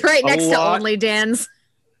exclusive. It's right next to Only Dan's.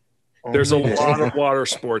 There's a lot of water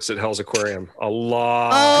sports at Hell's Aquarium. A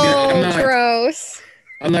lot. Oh, gross.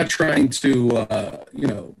 I'm not trying to,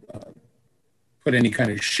 put any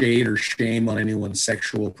kind of shade or shame on anyone's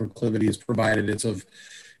sexual proclivities, provided it's of,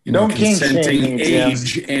 consenting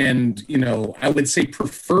age and, I would say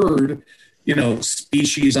preferred,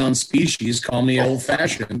 species on species. Call me old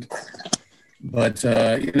fashioned. But,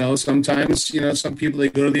 sometimes, some people, they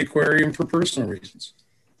go to the aquarium for personal reasons.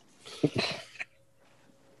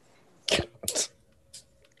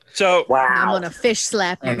 So I'm gonna fish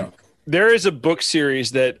slap you. There is a book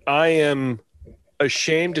series that I am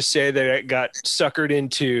ashamed to say that I got suckered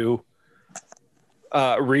into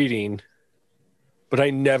reading, but I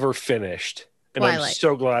never finished, and Twilight. I'm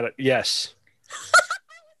so glad. Yes.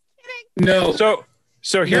 No.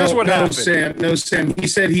 So here's what happened. Sam. He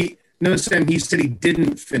said he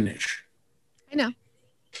didn't finish. I know.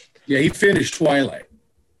 Yeah, he finished Twilight.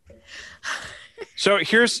 So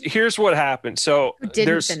here's what happened. So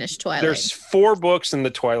finish Twilight. There's 4 books in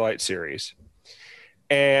the Twilight series,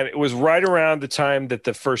 and it was right around the time that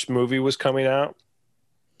the first movie was coming out,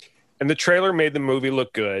 and the trailer made the movie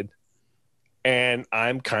look good, and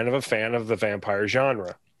I'm kind of a fan of the vampire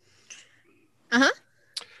genre. Uh-huh.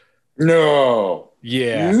 No.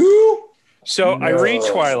 Yeah. You? So No. I read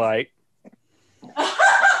Twilight.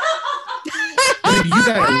 Dude, you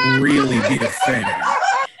gotta really be a fan.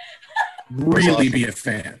 Really be a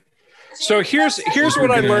fan. So here's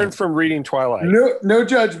what I learned from reading Twilight. No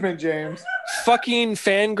judgment, James. Fucking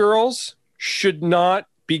fangirls should not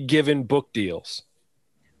be given book deals.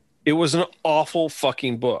 It was an awful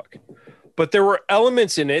fucking book. But there were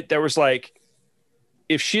elements in it that was like,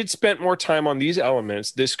 if she had spent more time on these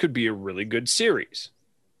elements, this could be a really good series.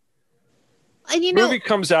 And The movie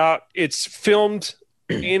comes out, it's filmed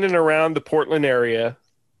in and around the Portland area.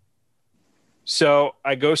 So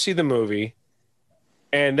I go see the movie,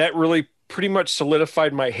 and that really pretty much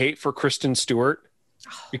solidified my hate for Kristen Stewart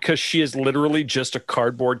because she is literally just a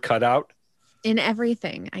cardboard cutout. In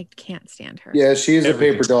everything. I can't stand her. Yeah, she's a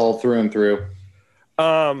paper doll through and through.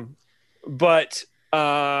 But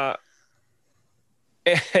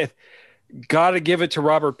gotta give it to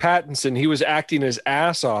Robert Pattinson. He was acting his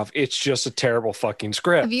ass off. It's just a terrible fucking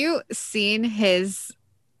script. Have you seen his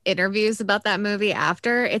interviews about that movie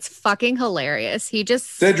after? It's fucking hilarious. He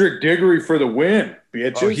just Cedric Diggory for the win,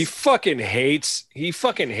 bitches. Oh, he fucking hates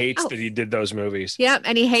that he did those movies. Yep,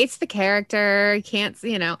 and he hates the character. He can't,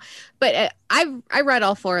 But I read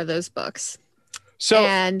all 4 of those books.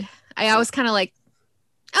 And I was kind of like,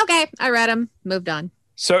 okay, I read them, moved on.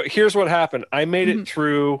 So here's what happened. I made it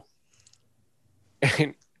through,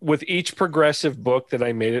 and with each progressive book that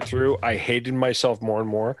I made it through, I hated myself more and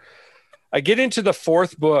more. I get into the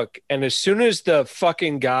 4th book, and as soon as the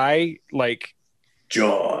fucking guy, like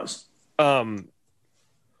Jaws,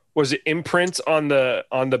 was it imprints on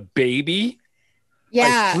the baby?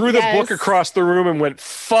 Yeah, I threw the book across the room and went,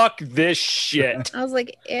 "Fuck this shit." I was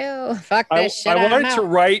like, "Ew, fuck this shit." I wanted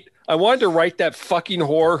to write that fucking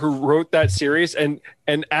whore who wrote that series and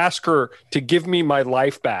ask her to give me my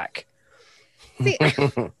life back. See,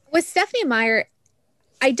 with Stephanie Meyer,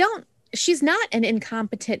 she's not an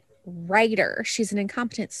incompetent writer. She's an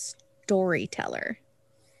incompetent storyteller.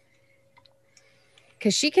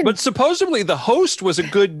 Because she can. But supposedly the Host was a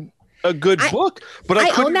good book, but I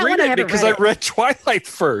couldn't read it because I read Twilight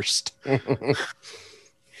first.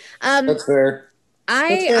 That's fair.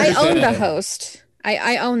 I own The Host.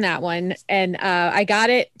 I own that one, and I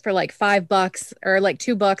got it for like $5 or like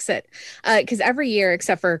 $2 at because every year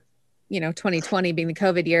except for 2020 being the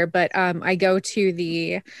COVID year, but I go to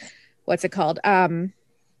the what's it called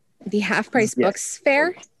the Half Price Books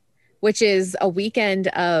Fair, which is a weekend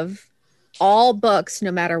of all books,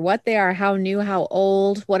 no matter what they are, how new, how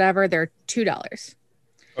old, whatever, they're $2.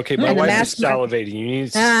 Okay, my wife is salivating. You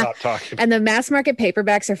need to stop talking. And the mass market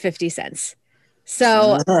paperbacks are 50 cents.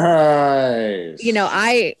 So, nice.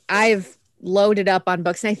 I've loaded up on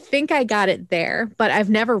books, and I think I got it there, but I've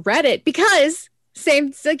never read it because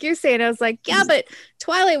same like you're saying. I was like, yeah, but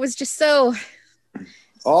Twilight was just so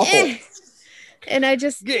awful. And I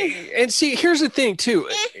just and see, here's the thing too.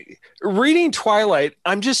 Reading Twilight,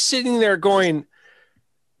 I'm just sitting there going,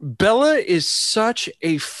 Bella is such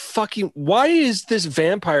a fucking, why is this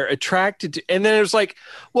vampire attracted to, and then it was like,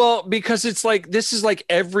 well, because it's like, this is like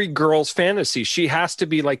every girl's fantasy. She has to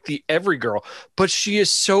be like the every girl, but she is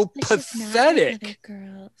so pathetic.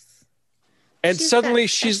 And suddenly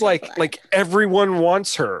she's like everyone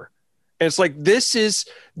wants her. And it's like, this is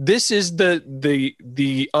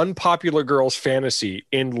the unpopular girl's fantasy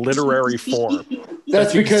in literary form.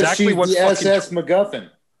 That's because exactly she's the SS MacGuffin.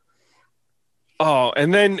 Oh,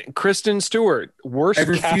 and then Kristen Stewart, worst. I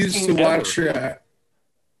refuse to watch. I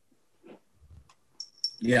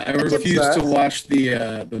refused to watch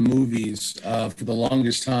the movies for the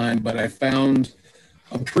longest time, but I found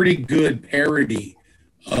a pretty good parody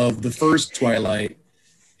of the first Twilight,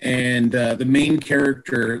 and the main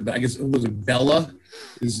character, I guess it was Bella.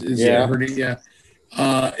 Her name? Yeah.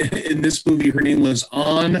 In this movie, her name was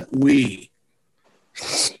Ennui.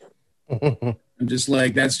 I'm just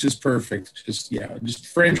like, that's just perfect. Just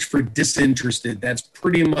French for disinterested. That's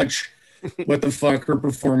pretty much what the fuck her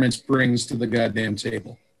performance brings to the goddamn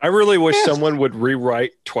table. I really wish someone would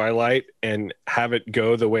rewrite Twilight and have it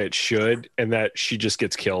go the way it should, and that she just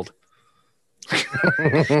gets killed.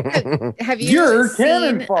 Have you You're seen,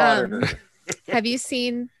 cannon fodder. Have you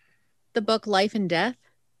seen the book Life and Death,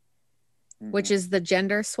 which is the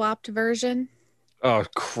gender swapped version? Oh,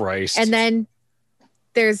 Christ. And then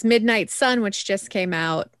there's Midnight Sun, which just came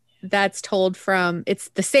out. That's told from, it's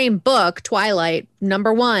the same book, Twilight,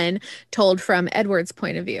 #1, told from Edward's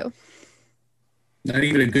point of view. Not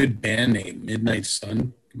even a good band name, Midnight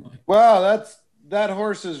Sun. Come on. Wow, that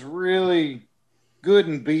horse is really good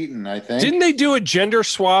and beaten, I think. Didn't they do a gender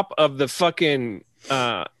swap of the fucking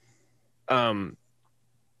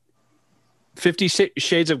 50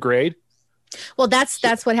 Shades of Grey? Well,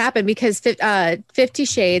 that's what happened because 50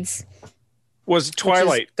 Shades was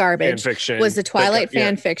Twilight garbage. fan fiction. Was the Twilight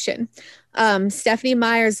fan fiction. Stephenie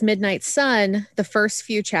Meyer's Midnight Sun, the first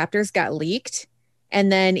few chapters got leaked. And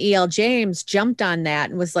then E.L. James jumped on that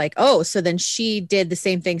and was like, oh, so then she did the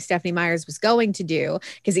same thing Stephenie Meyers was going to do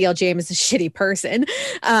because E.L. James is a shitty person.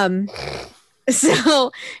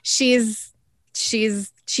 So she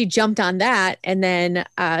jumped on that. And then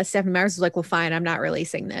Stephenie Meyers was like, well, fine, I'm not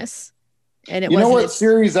releasing this. And you know what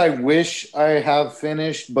series I wish I have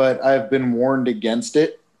finished, but I've been warned against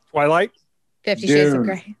it? Twilight? 50 Shades of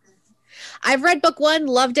Grey. I've read book 1,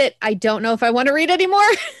 loved it. I don't know if I want to read anymore.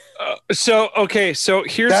 So here's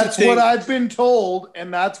that's the thing. what I've been told,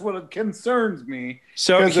 and that's what concerns me.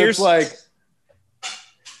 So here's like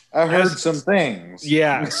I heard some things.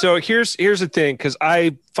 Yeah. So here's the thing, because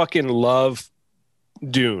I fucking love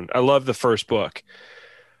Dune. I love the first book.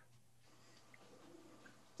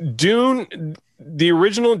 Dune, the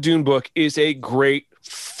original Dune book, is a great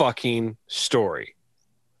fucking story.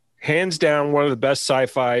 Hands down, one of the best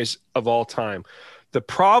sci-fis of all time. The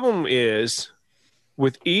problem is,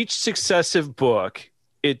 with each successive book,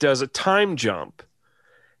 it does a time jump.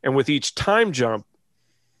 And with each time jump,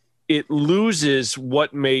 it loses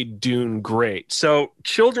what made Dune great. So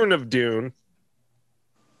Children of Dune,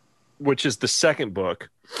 which is the second book,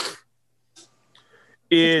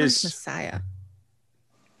 is Messiah.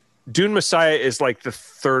 Dune Messiah is like the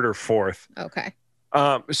third or fourth. Okay.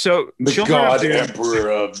 So the God Emperor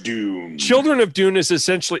of Dune. Children of Dune is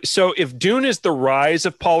essentially, so if Dune is the rise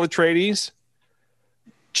of Paul Atreides,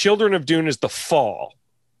 Children of Dune is the fall.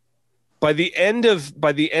 By the end of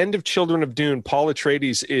Children of Dune, Paul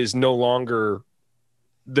Atreides is no longer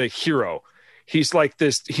the hero. He's like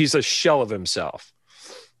this. He's a shell of himself.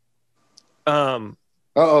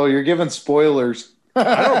 You're giving spoilers.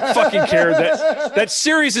 I don't fucking care. That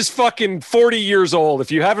series is fucking 40 years old. If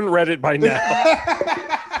you haven't read it by now.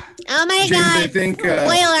 Oh my god! I think,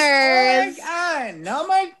 spoilers. I'm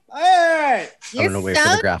gonna wait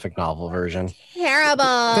for the graphic novel version. Terrible.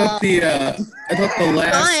 I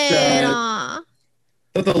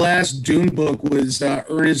thought the last Dune book was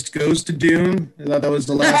Ernest Goes to Dune. I thought that was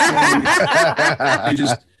the last one. You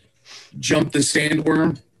just jumped the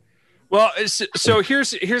sandworm. Well, so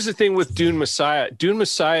here's the thing with Dune Messiah. Dune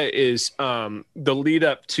Messiah is the lead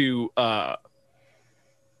up to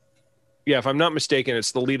if I'm not mistaken,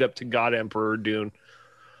 it's the lead up to God Emperor Dune.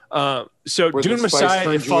 So where Dune Messiah,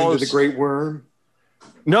 it follows the Great Worm.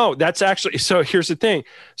 No, that's actually, so here's the thing.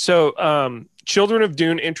 So Children of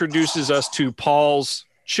Dune introduces us to Paul's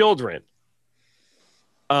children.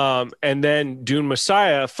 And then Dune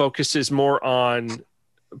Messiah focuses more on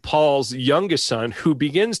Paul's youngest son, who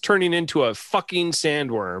begins turning into a fucking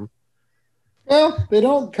sandworm. Well, they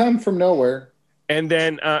don't come from nowhere. And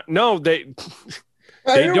then no, they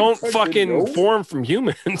don't fucking form from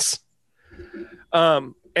humans.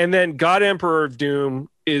 And then God Emperor of Doom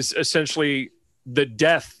is essentially the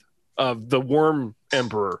death of the worm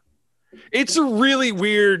emperor. It's a really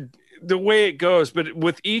weird the way it goes, but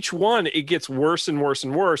with each one it gets worse and worse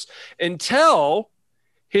and worse until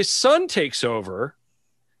his son takes over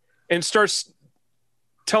and starts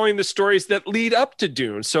telling the stories that lead up to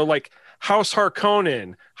Dune. So like House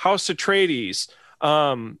Harkonnen, House Atreides.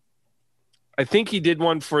 I think he did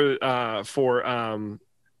one for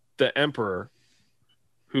the Emperor,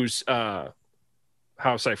 whose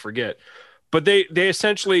house I forget. But they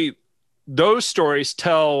essentially, those stories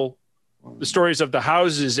tell the stories of the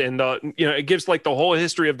houses and it gives like the whole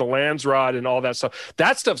history of the Landsraad and all that stuff.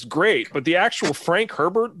 That stuff's great, but the actual Frank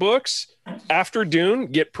Herbert books after Dune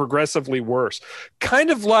get progressively worse.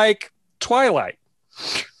 Kind of like Twilight.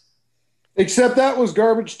 Except that was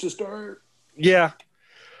garbage to start. Yeah.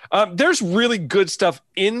 There's really good stuff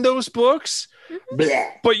in those books,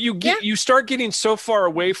 but you start getting so far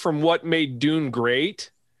away from what made Dune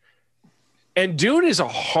great. And Dune is a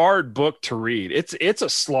hard book to read. It's a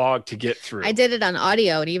slog to get through. I did it on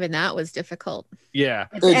audio, and even that was difficult. Yeah.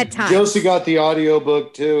 At times. Josie got the audio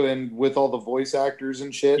book too, and with all the voice actors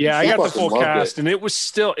and shit. Yeah, I got the full cast, and it's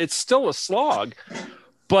still a slog.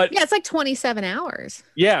 But yeah, it's like 27 hours.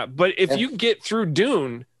 Yeah, but if you get through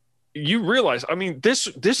Dune, you realize, I mean, this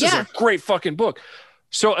is a great fucking book.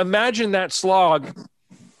 So imagine that slog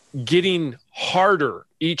getting harder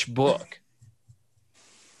each book.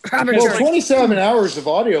 Well, 27 hours of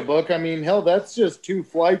audiobook. I mean, hell, that's just 2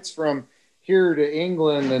 flights from here to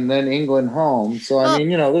England and then England home. So, I mean,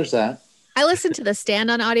 there's that. I listened to The Stand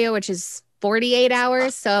on audio, which is 48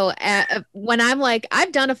 hours. So when I'm like,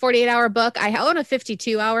 I've done a 48-hour book, I own a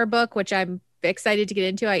 52-hour book, which I'm excited to get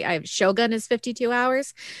into. I have Shogun is 52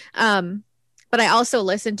 hours. But I also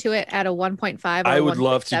listen to it at a 1.5. I would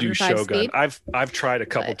love to do Shogun. Speed. I've tried a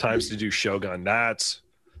couple times to do Shogun. That's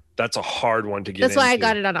a hard one to get That's why I into.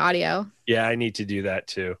 got it on audio. Yeah, I need to do that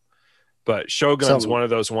too. But Shogun's one of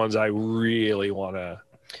those ones I really want to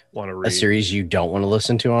read. A series you don't want to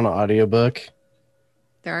listen to on an audiobook?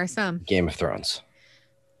 There are some. Game of Thrones.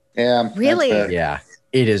 Yeah. Really? Yeah.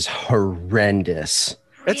 It is horrendous.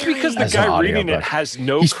 That's because the guy reading it has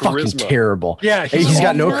no he's charisma. Fucking terrible. Yeah, he's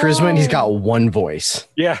got no charisma and he's got one voice.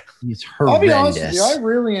 Yeah, he's I'll be horrendous. honest with you, I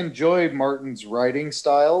really enjoy Martin's writing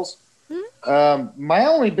styles. My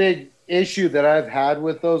only big issue that I've had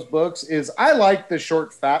with those books is I like the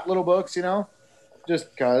short, fat little books,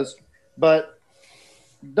 just because. But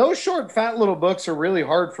those short, fat little books are really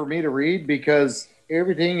hard for me to read because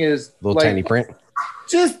everything is Little tiny print.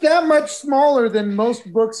 Just that much smaller than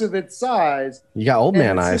most books of its size. You got old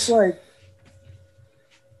man eyes.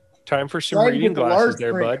 Time for some reading glasses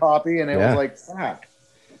there, bud. Copy, and it was like, fuck.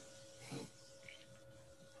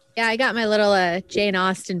 Yeah, I got my little Jane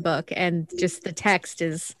Austen book, and just the text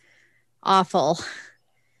is awful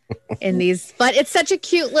in these. But it's such a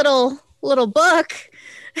cute little book.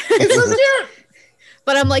 It's so cute.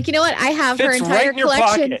 But I'm like, you know what? I have her entire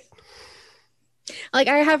collection. Like,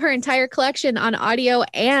 I have her entire collection on audio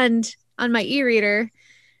and on my e-reader,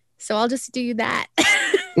 so I'll just do that.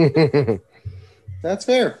 That's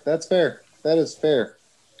fair. That is fair.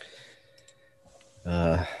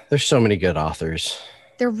 There's so many good authors.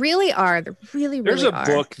 There really are. There really are. There's a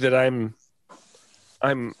book that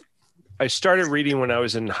I started reading when I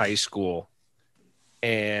was in high school,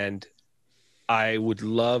 and I would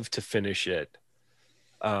love to finish it.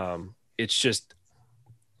 It's just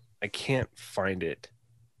I can't find it.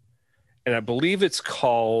 And I believe it's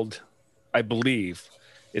called I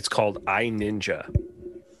Ninja.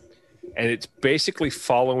 And it's basically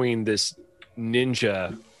following this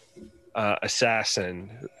ninja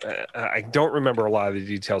assassin. I don't remember a lot of the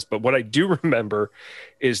details, but what I do remember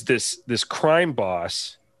is this crime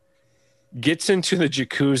boss gets into the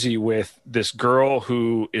jacuzzi with this girl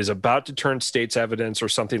who is about to turn state's evidence or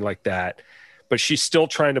something like that, but she's still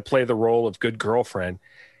trying to play the role of good girlfriend.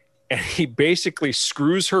 And he basically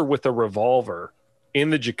screws her with a revolver in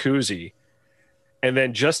the jacuzzi. And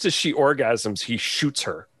then just as she orgasms, he shoots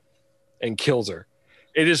her and kills her.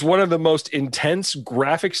 It is one of the most intense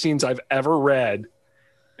graphic scenes I've ever read.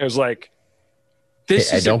 It was like,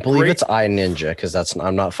 this is I don't believe it's I Ninja because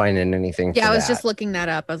I'm not finding anything. Yeah, I was just looking that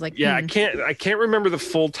up. I was like, I can't remember the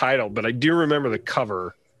full title, but I do remember the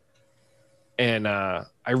cover. And I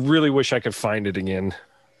really wish I could find it again.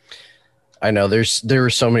 I know there were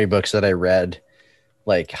so many books that I read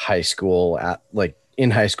like in high school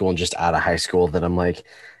and just out of high school that I'm like,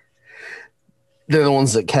 they're the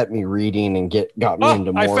ones that kept me reading and got me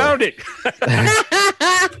into more. I found it.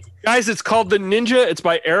 Guys, it's called The Ninja. It's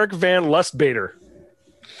by Eric Van Lustbader.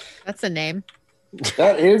 That's a name.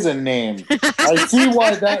 That is a name. I see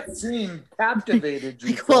why that scene captivated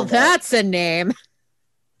you. Well, that's a name.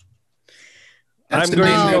 That's I'm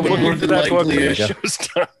going to look into that book when the show's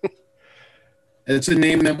done. It's a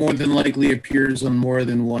name that more than likely appears on more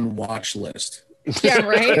than one watch list. Yeah,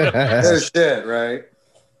 right? No shit, right?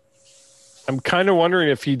 I'm kind of wondering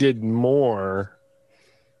if he did more.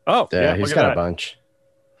 Oh, yeah, he's got a bunch.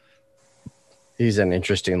 He's an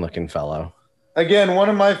interesting looking fellow. Again, one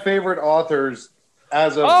of my favorite authors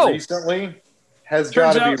as of recently has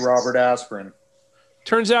got to be Robert Asprin.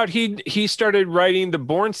 Turns out he started writing the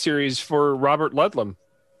Bourne series for Robert Ludlum.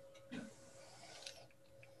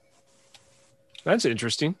 That's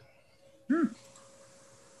interesting.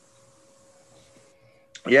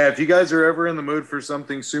 Yeah, if you guys are ever in the mood for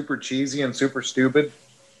something super cheesy and super stupid,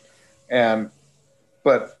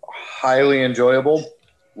 but highly enjoyable,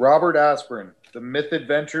 Robert Asprin, The Myth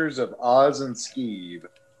Adventures of Oz and Skeeve.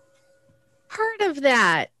 Heard of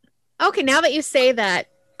that. Okay, now that you say that,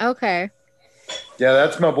 okay. Yeah,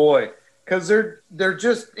 that's my boy. Because they're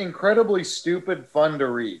just incredibly stupid fun to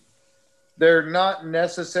read. They're not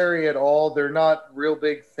necessary at all. They're not real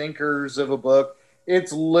big thinkers of a book.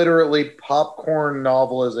 It's literally popcorn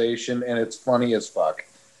novelization, and it's funny as fuck.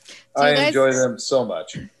 I enjoy them so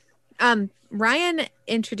much. Ryan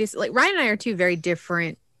introduced, Ryan and I are two very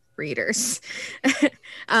different readers.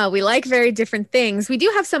 We like very different things. We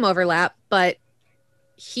do have some overlap, but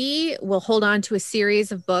he will hold on to a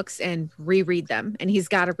series of books and reread them, and he's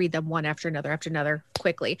got to read them one after another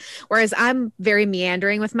quickly. Whereas I'm very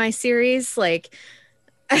meandering with my series. Like,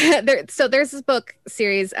 There's this book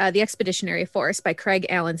series, The Expeditionary Force by Craig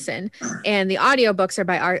Allenson, and the audiobooks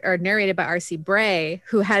are narrated by R.C. Bray,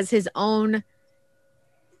 who has his own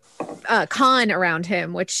con around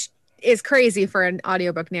him, which is crazy for an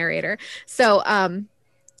audiobook narrator. So,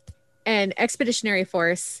 and Expeditionary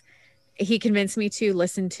Force, he convinced me to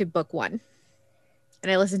listen to book 1.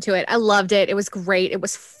 And I listened to it. I loved it. It was great. It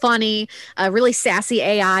was funny, really sassy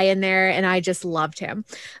AI in there, and I just loved him.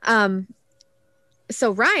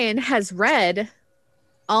 So Ryan has read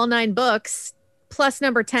all 9 books plus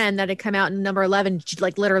number 10 that had come out, and number 11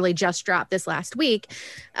 like literally just dropped this last week.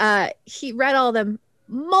 He read all of them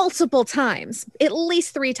multiple times, at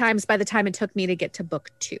least 3 times by the time it took me to get to book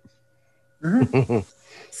 2. Mm-hmm.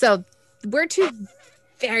 So we're 2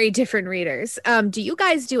 very different readers. Do you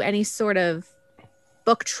guys do any sort of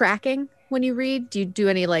book tracking when you read? Do you do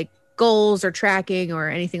any like goals or tracking or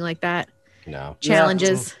anything like that? No.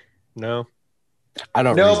 Challenges? No. I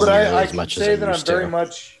don't. No, but I as can much say as that I'm very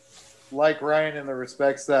much like Ryan in the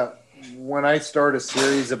respects that when I start a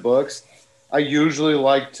series of books, I usually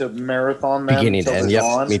like to marathon them. Beginning to end. Yep,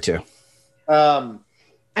 on. me too. I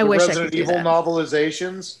wish Resident I could do Evil that.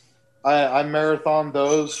 novelizations, I marathoned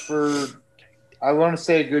those for, I want to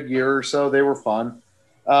say, a good year or so. They were fun.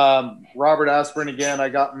 Robert Aspirin, again, I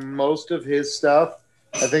got most of his stuff.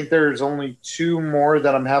 I think there's only 2 more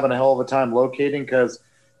that I'm having a hell of a time locating because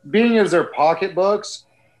being as they're pocketbooks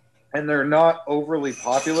and they're not overly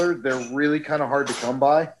popular, they're really kind of hard to come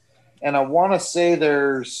by. And I want to say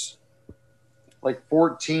there's like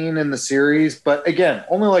 14 in the series, but again,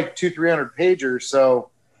 only like 200-300 pagers. So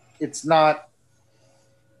it's not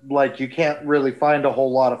like you can't really find a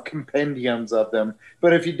whole lot of compendiums of them.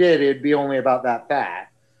 But if you did, it'd be only about that fat.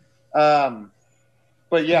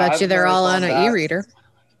 But yeah, I bet you they're all on an e-reader.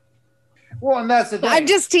 Well, and that's the thing. I'm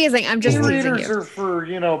just teasing. E-readers you. are for,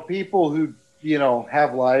 people who,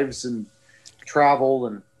 have lives and travel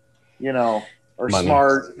and, are Money.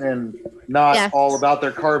 smart and not all about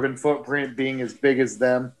their carbon footprint being as big as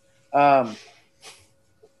them. Yeah,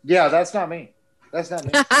 that's not me. That's not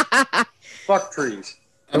me. Fuck trees.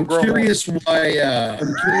 I'm curious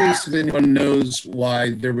if anyone knows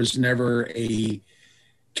why there was never a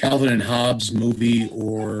Calvin and Hobbes movie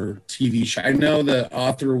or TV show. I know the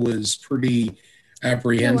author was pretty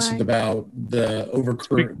apprehensive about the over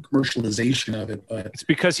commercialization of it, but it's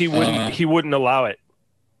because he wouldn't allow it.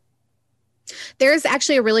 There's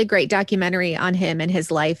actually a really great documentary on him and his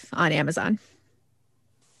life on Amazon.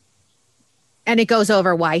 And it goes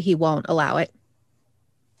over why he won't allow it.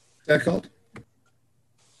 What's that called?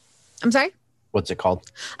 I'm sorry? What's it called?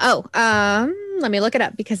 Oh, let me look it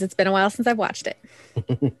up because it's been a while since I've watched it.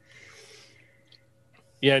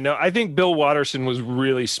 Yeah, no, I think Bill Watterson was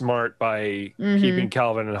really smart by keeping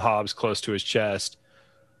Calvin and Hobbes close to his chest.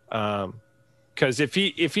 Because if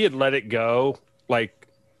he had let it go, like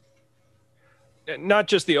not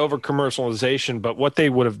just the over commercialization, but what they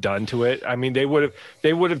would have done to it. I mean, they would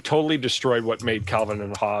have totally destroyed what made Calvin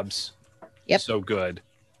and Hobbes so good.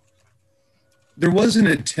 There was an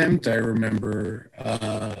attempt, I remember,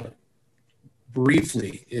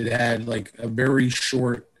 briefly. It had like a very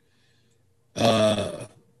short life.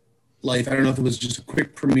 I don't know if it was just a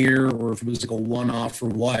quick premiere or if it was like a one-off or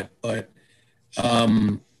what, but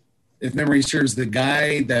if memory serves, the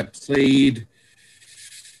guy that played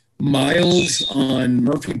Miles on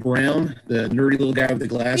Murphy Brown, the nerdy little guy with the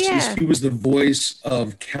glasses, he was the voice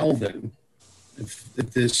of Calvin, if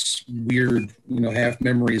this weird, half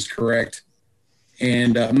memory is correct.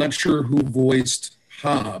 And I'm not sure who voiced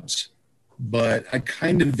Hobbes, but I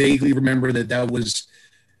kind of vaguely remember that was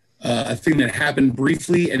a thing that happened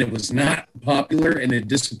briefly, and it was not popular, and it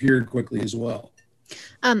disappeared quickly as well.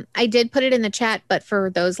 I did put it in the chat, but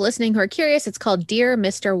for those listening who are curious, it's called Dear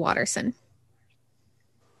Mr. Watterson.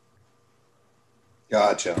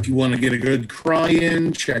 Gotcha. If you want to get a good cry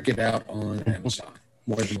in, check it out on Amazon.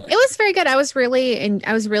 It was very good. I was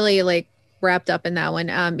really like wrapped up in that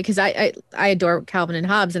one because I adore Calvin and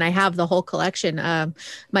Hobbes, and I have the whole collection.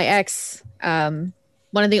 My ex, one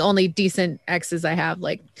of the only decent exes I have,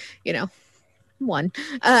 one.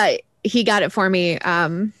 He got it for me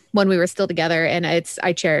when we were still together, and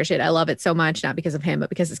I cherish it. I love it so much, not because of him, but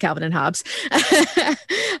because it's Calvin and Hobbes.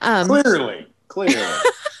 Clearly.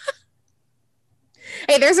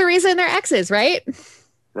 Hey, there's a reason they're exes, right?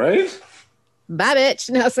 Right? Bye, bitch.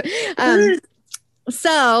 No,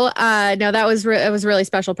 no, that was it was a really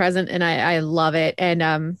special present, and I love it.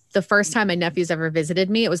 And the first time my nephews ever visited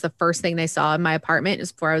me, it was the first thing they saw in my apartment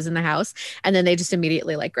just before I was in the house, and then they just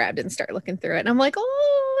immediately grabbed it and started looking through it. And I'm like,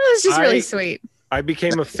 oh, it was just really sweet. I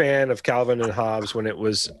became a fan of Calvin and Hobbes when it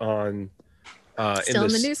was on Still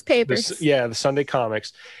in the newspapers. The Sunday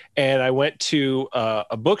comics. And I went to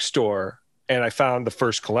a bookstore and I found the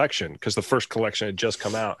first collection because the first collection had just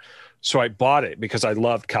come out. So I bought it because I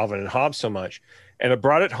loved Calvin and Hobbes so much. And I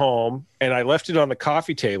brought it home and I left it on the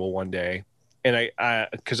coffee table one day. And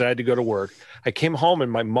because I had to go to work, I came home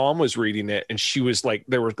and my mom was reading it and she was like,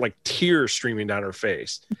 there were like tears streaming down her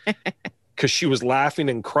face because she was laughing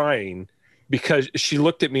and crying because she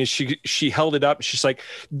looked at me and she held it up and she's like,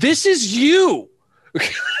 "This is you."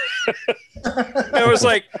 I was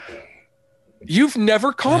like, "You've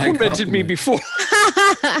never complimented me before."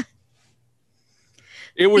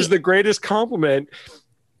 It was the greatest compliment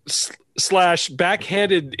 /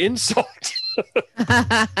 backhanded insult.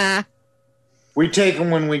 We take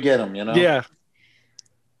them when we get them, you know? Yeah.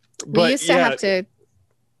 We used to have to.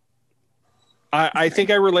 I think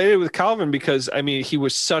I related with Calvin because, I mean, he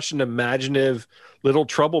was such an imaginative little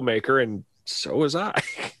troublemaker, and so was I.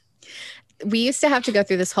 We used to have to go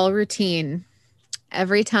through this whole routine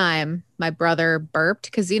every time my brother burped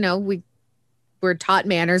because, you know, we were taught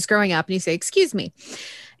manners growing up, and you say, "Excuse me."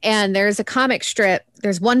 And there's a comic strip.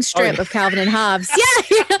 There's one strip of Calvin and Hobbes.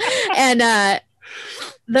 Yeah. And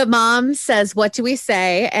the mom says, "What do we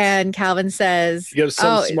say?" And Calvin says, "You have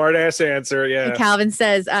some smart ass answer." Yeah. And Calvin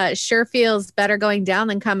says, "Sure feels better going down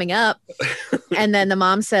than coming up." And then the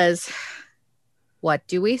mom says, "What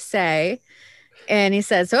do we say?" And he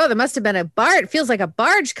says, "Oh, there must have been a barge. It feels like a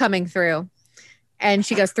barge coming through." And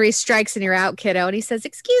she goes, "3 strikes and you're out, kiddo." And he says,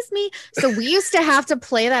 "Excuse me." So we used to have to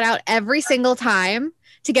play that out every single time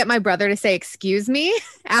to get my brother to say, "Excuse me,"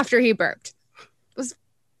 after he burped. It was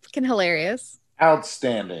freaking hilarious.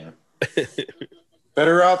 Outstanding.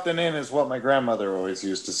 Better out than in is what my grandmother always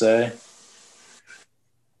used to say.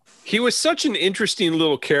 He was such an interesting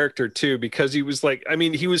little character too, because he was like, I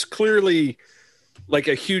mean, he was clearly like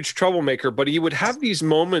a huge troublemaker, but he would have these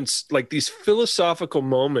moments, like these philosophical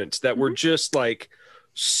moments that were just like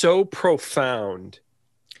so profound.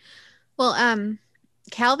 Well,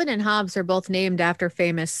 Calvin and Hobbes are both named after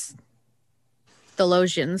famous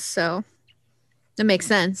theologians, so that makes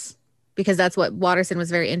sense. Because that's what Watterson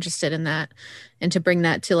was very interested in, that, and to bring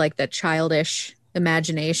that to like the childish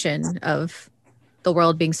imagination of the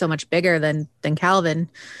world being so much bigger than Calvin.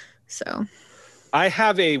 So I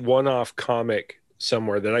have a one-off comic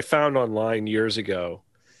somewhere that I found online years ago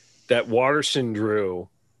that Watterson drew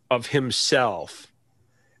of himself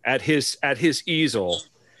at his easel,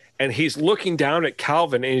 and he's looking down at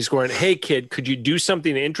Calvin and he's going, "Hey kid, could you do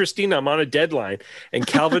something interesting? I'm on a deadline." And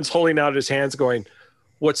Calvin's holding out his hands going,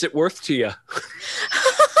 "What's it worth to you?"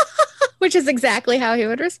 Which is exactly how he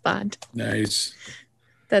would respond. Nice.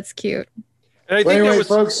 That's cute. And I think anyway,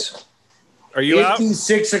 folks, are you out?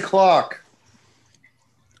 6 o'clock.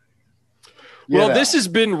 Well, this has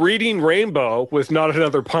been Reading Rainbow with Not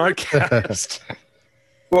Another Podcast.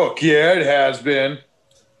 Fuck yeah, it has been.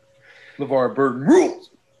 LeVar Burton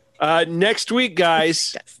rules. Next week,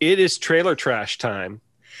 guys, it is trailer trash time.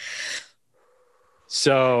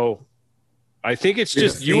 So I think it's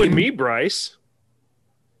just you and me, Bryce.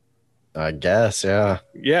 I guess, yeah.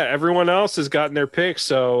 Yeah, everyone else has gotten their pick,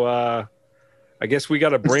 so I guess we got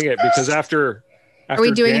to bring it because after are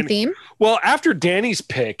we doing a theme? Well, after Danny's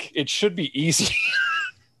pick, it should be easy.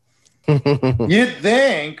 You'd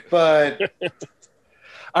think, but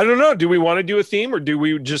I don't know. Do we want to do a theme or do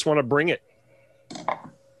we just want to bring it?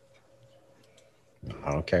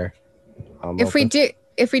 I don't care. If we do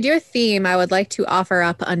a theme, I would like to offer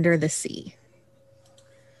up Under the Sea.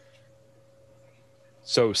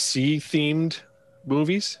 So sea-themed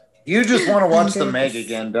movies? You just want to watch The Meg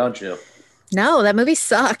again, don't you? No, that movie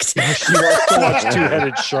sucked. She wants to watch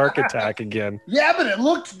Two-Headed Shark Attack again. Yeah, but it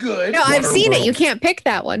looked good. No, I've seen it. You can't pick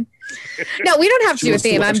that one. No, we don't have to do a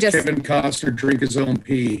theme. I'm just Kevin Costner drink his own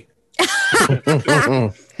pee.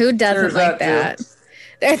 Who doesn't like that?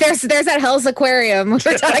 There's that Hell's Aquarium we're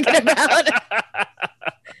talking about.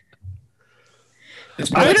 We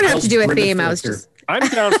don't have to do a theme. I'm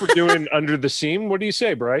down for doing Under the Sea. What do you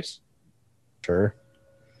say, Bryce? Sure.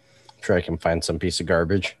 Sure, I can find some piece of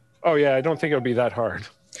garbage. Oh yeah, I don't think it'll be that hard.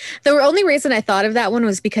 The only reason I thought of that one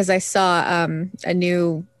was because I saw a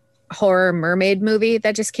new horror mermaid movie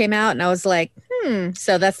that just came out, and I was like,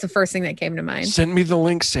 So that's the first thing that came to mind. Send me the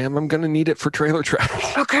link, Sam. I'm gonna need it for trailer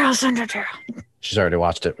trash. Okay, I'll send it to her. She's already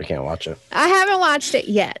watched it. We can't watch it. I haven't watched it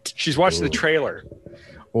yet. She's watched the trailer.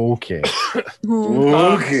 Okay.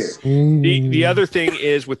 The other thing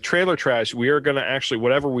is with trailer trash, we are going to actually,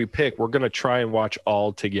 whatever we pick, we're going to try and watch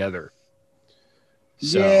all together.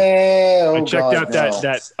 So yeah. I checked out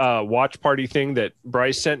that watch party thing that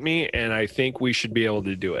Bryce sent me, and I think we should be able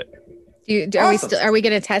to do it. Are we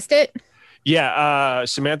going to test it? Yeah,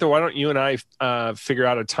 Samantha, why don't you and I figure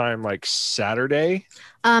out a time like Saturday?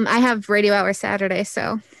 I have radio hour Saturday,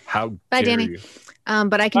 so how bye, dare Danny. you?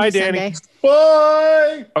 But I can Bye, do Danny. Sunday.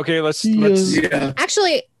 Bye. Okay, let's Yeah.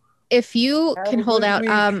 Actually, if you can hold out,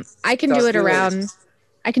 I can do it around.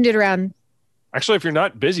 I can do it around. Actually, if you're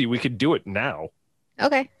not busy, we could do it now.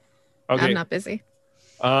 Okay. Okay. I'm not busy.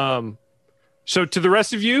 So to the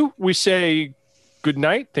rest of you, we say good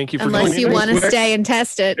night. Thank you for Unless joining you us. want to stay and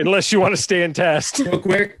test it. Unless you want to stay and test. Real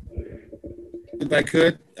quick, if I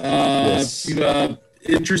could, if you're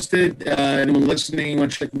interested, anyone listening,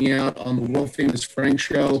 want to check me out on the world famous Frank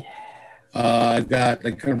Show. I've got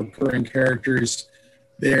like kind of recurring characters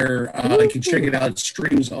there. You can check it out. It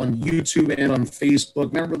streams on YouTube and on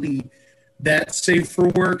Facebook. Not really that safe for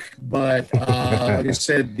work, but like I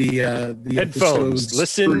said, the Headphones. episodes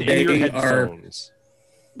Listen per day in your are headphones.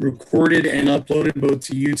 recorded and uploaded both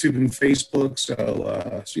to YouTube and Facebook.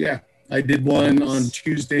 So yeah, I did one on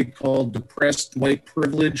Tuesday called "Depressed White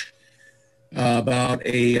Privilege," about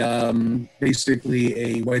a basically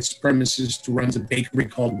a white supremacist who runs a bakery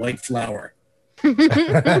called White Flour. Go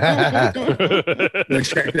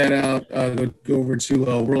check that out. Go over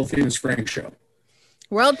to World Famous Frank Show.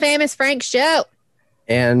 World famous Frank Show.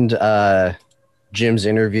 And Jim's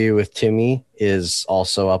interview with Timmy is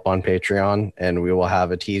also up on Patreon, and we will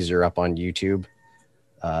have a teaser up on YouTube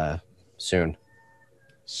soon.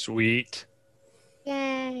 Sweet.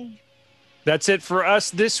 Yay. That's it for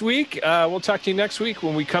us this week. We'll talk to you next week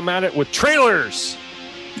when we come at it with trailers.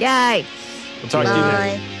 Yay. We'll talk to you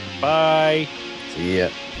then. Bye. See ya.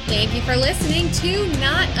 Thank you for listening to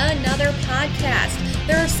Not Another Podcast.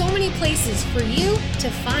 There are so many places for you to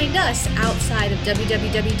find us outside of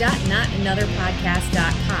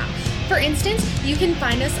www.notanotherpodcast.com. For instance, you can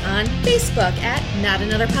find us on Facebook at Not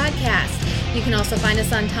Another Podcast. You can also find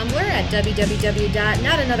us on Tumblr at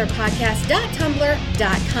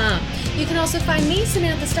www.notanotherpodcast.tumblr.com. You can also find me,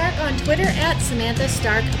 Samantha Stark, on Twitter at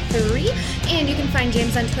SamanthaStark3. And you can find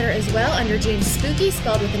James on Twitter as well under James Spooky,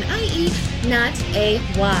 spelled with an I-E, not a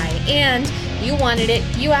Y. And you wanted it,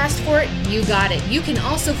 you asked for it, you got it. You can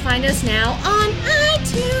also find us now on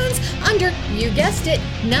iTunes under, you guessed it,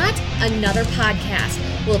 Not Another Podcast.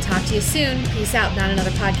 We'll talk to you soon. Peace out, Not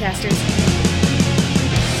Another Podcasters.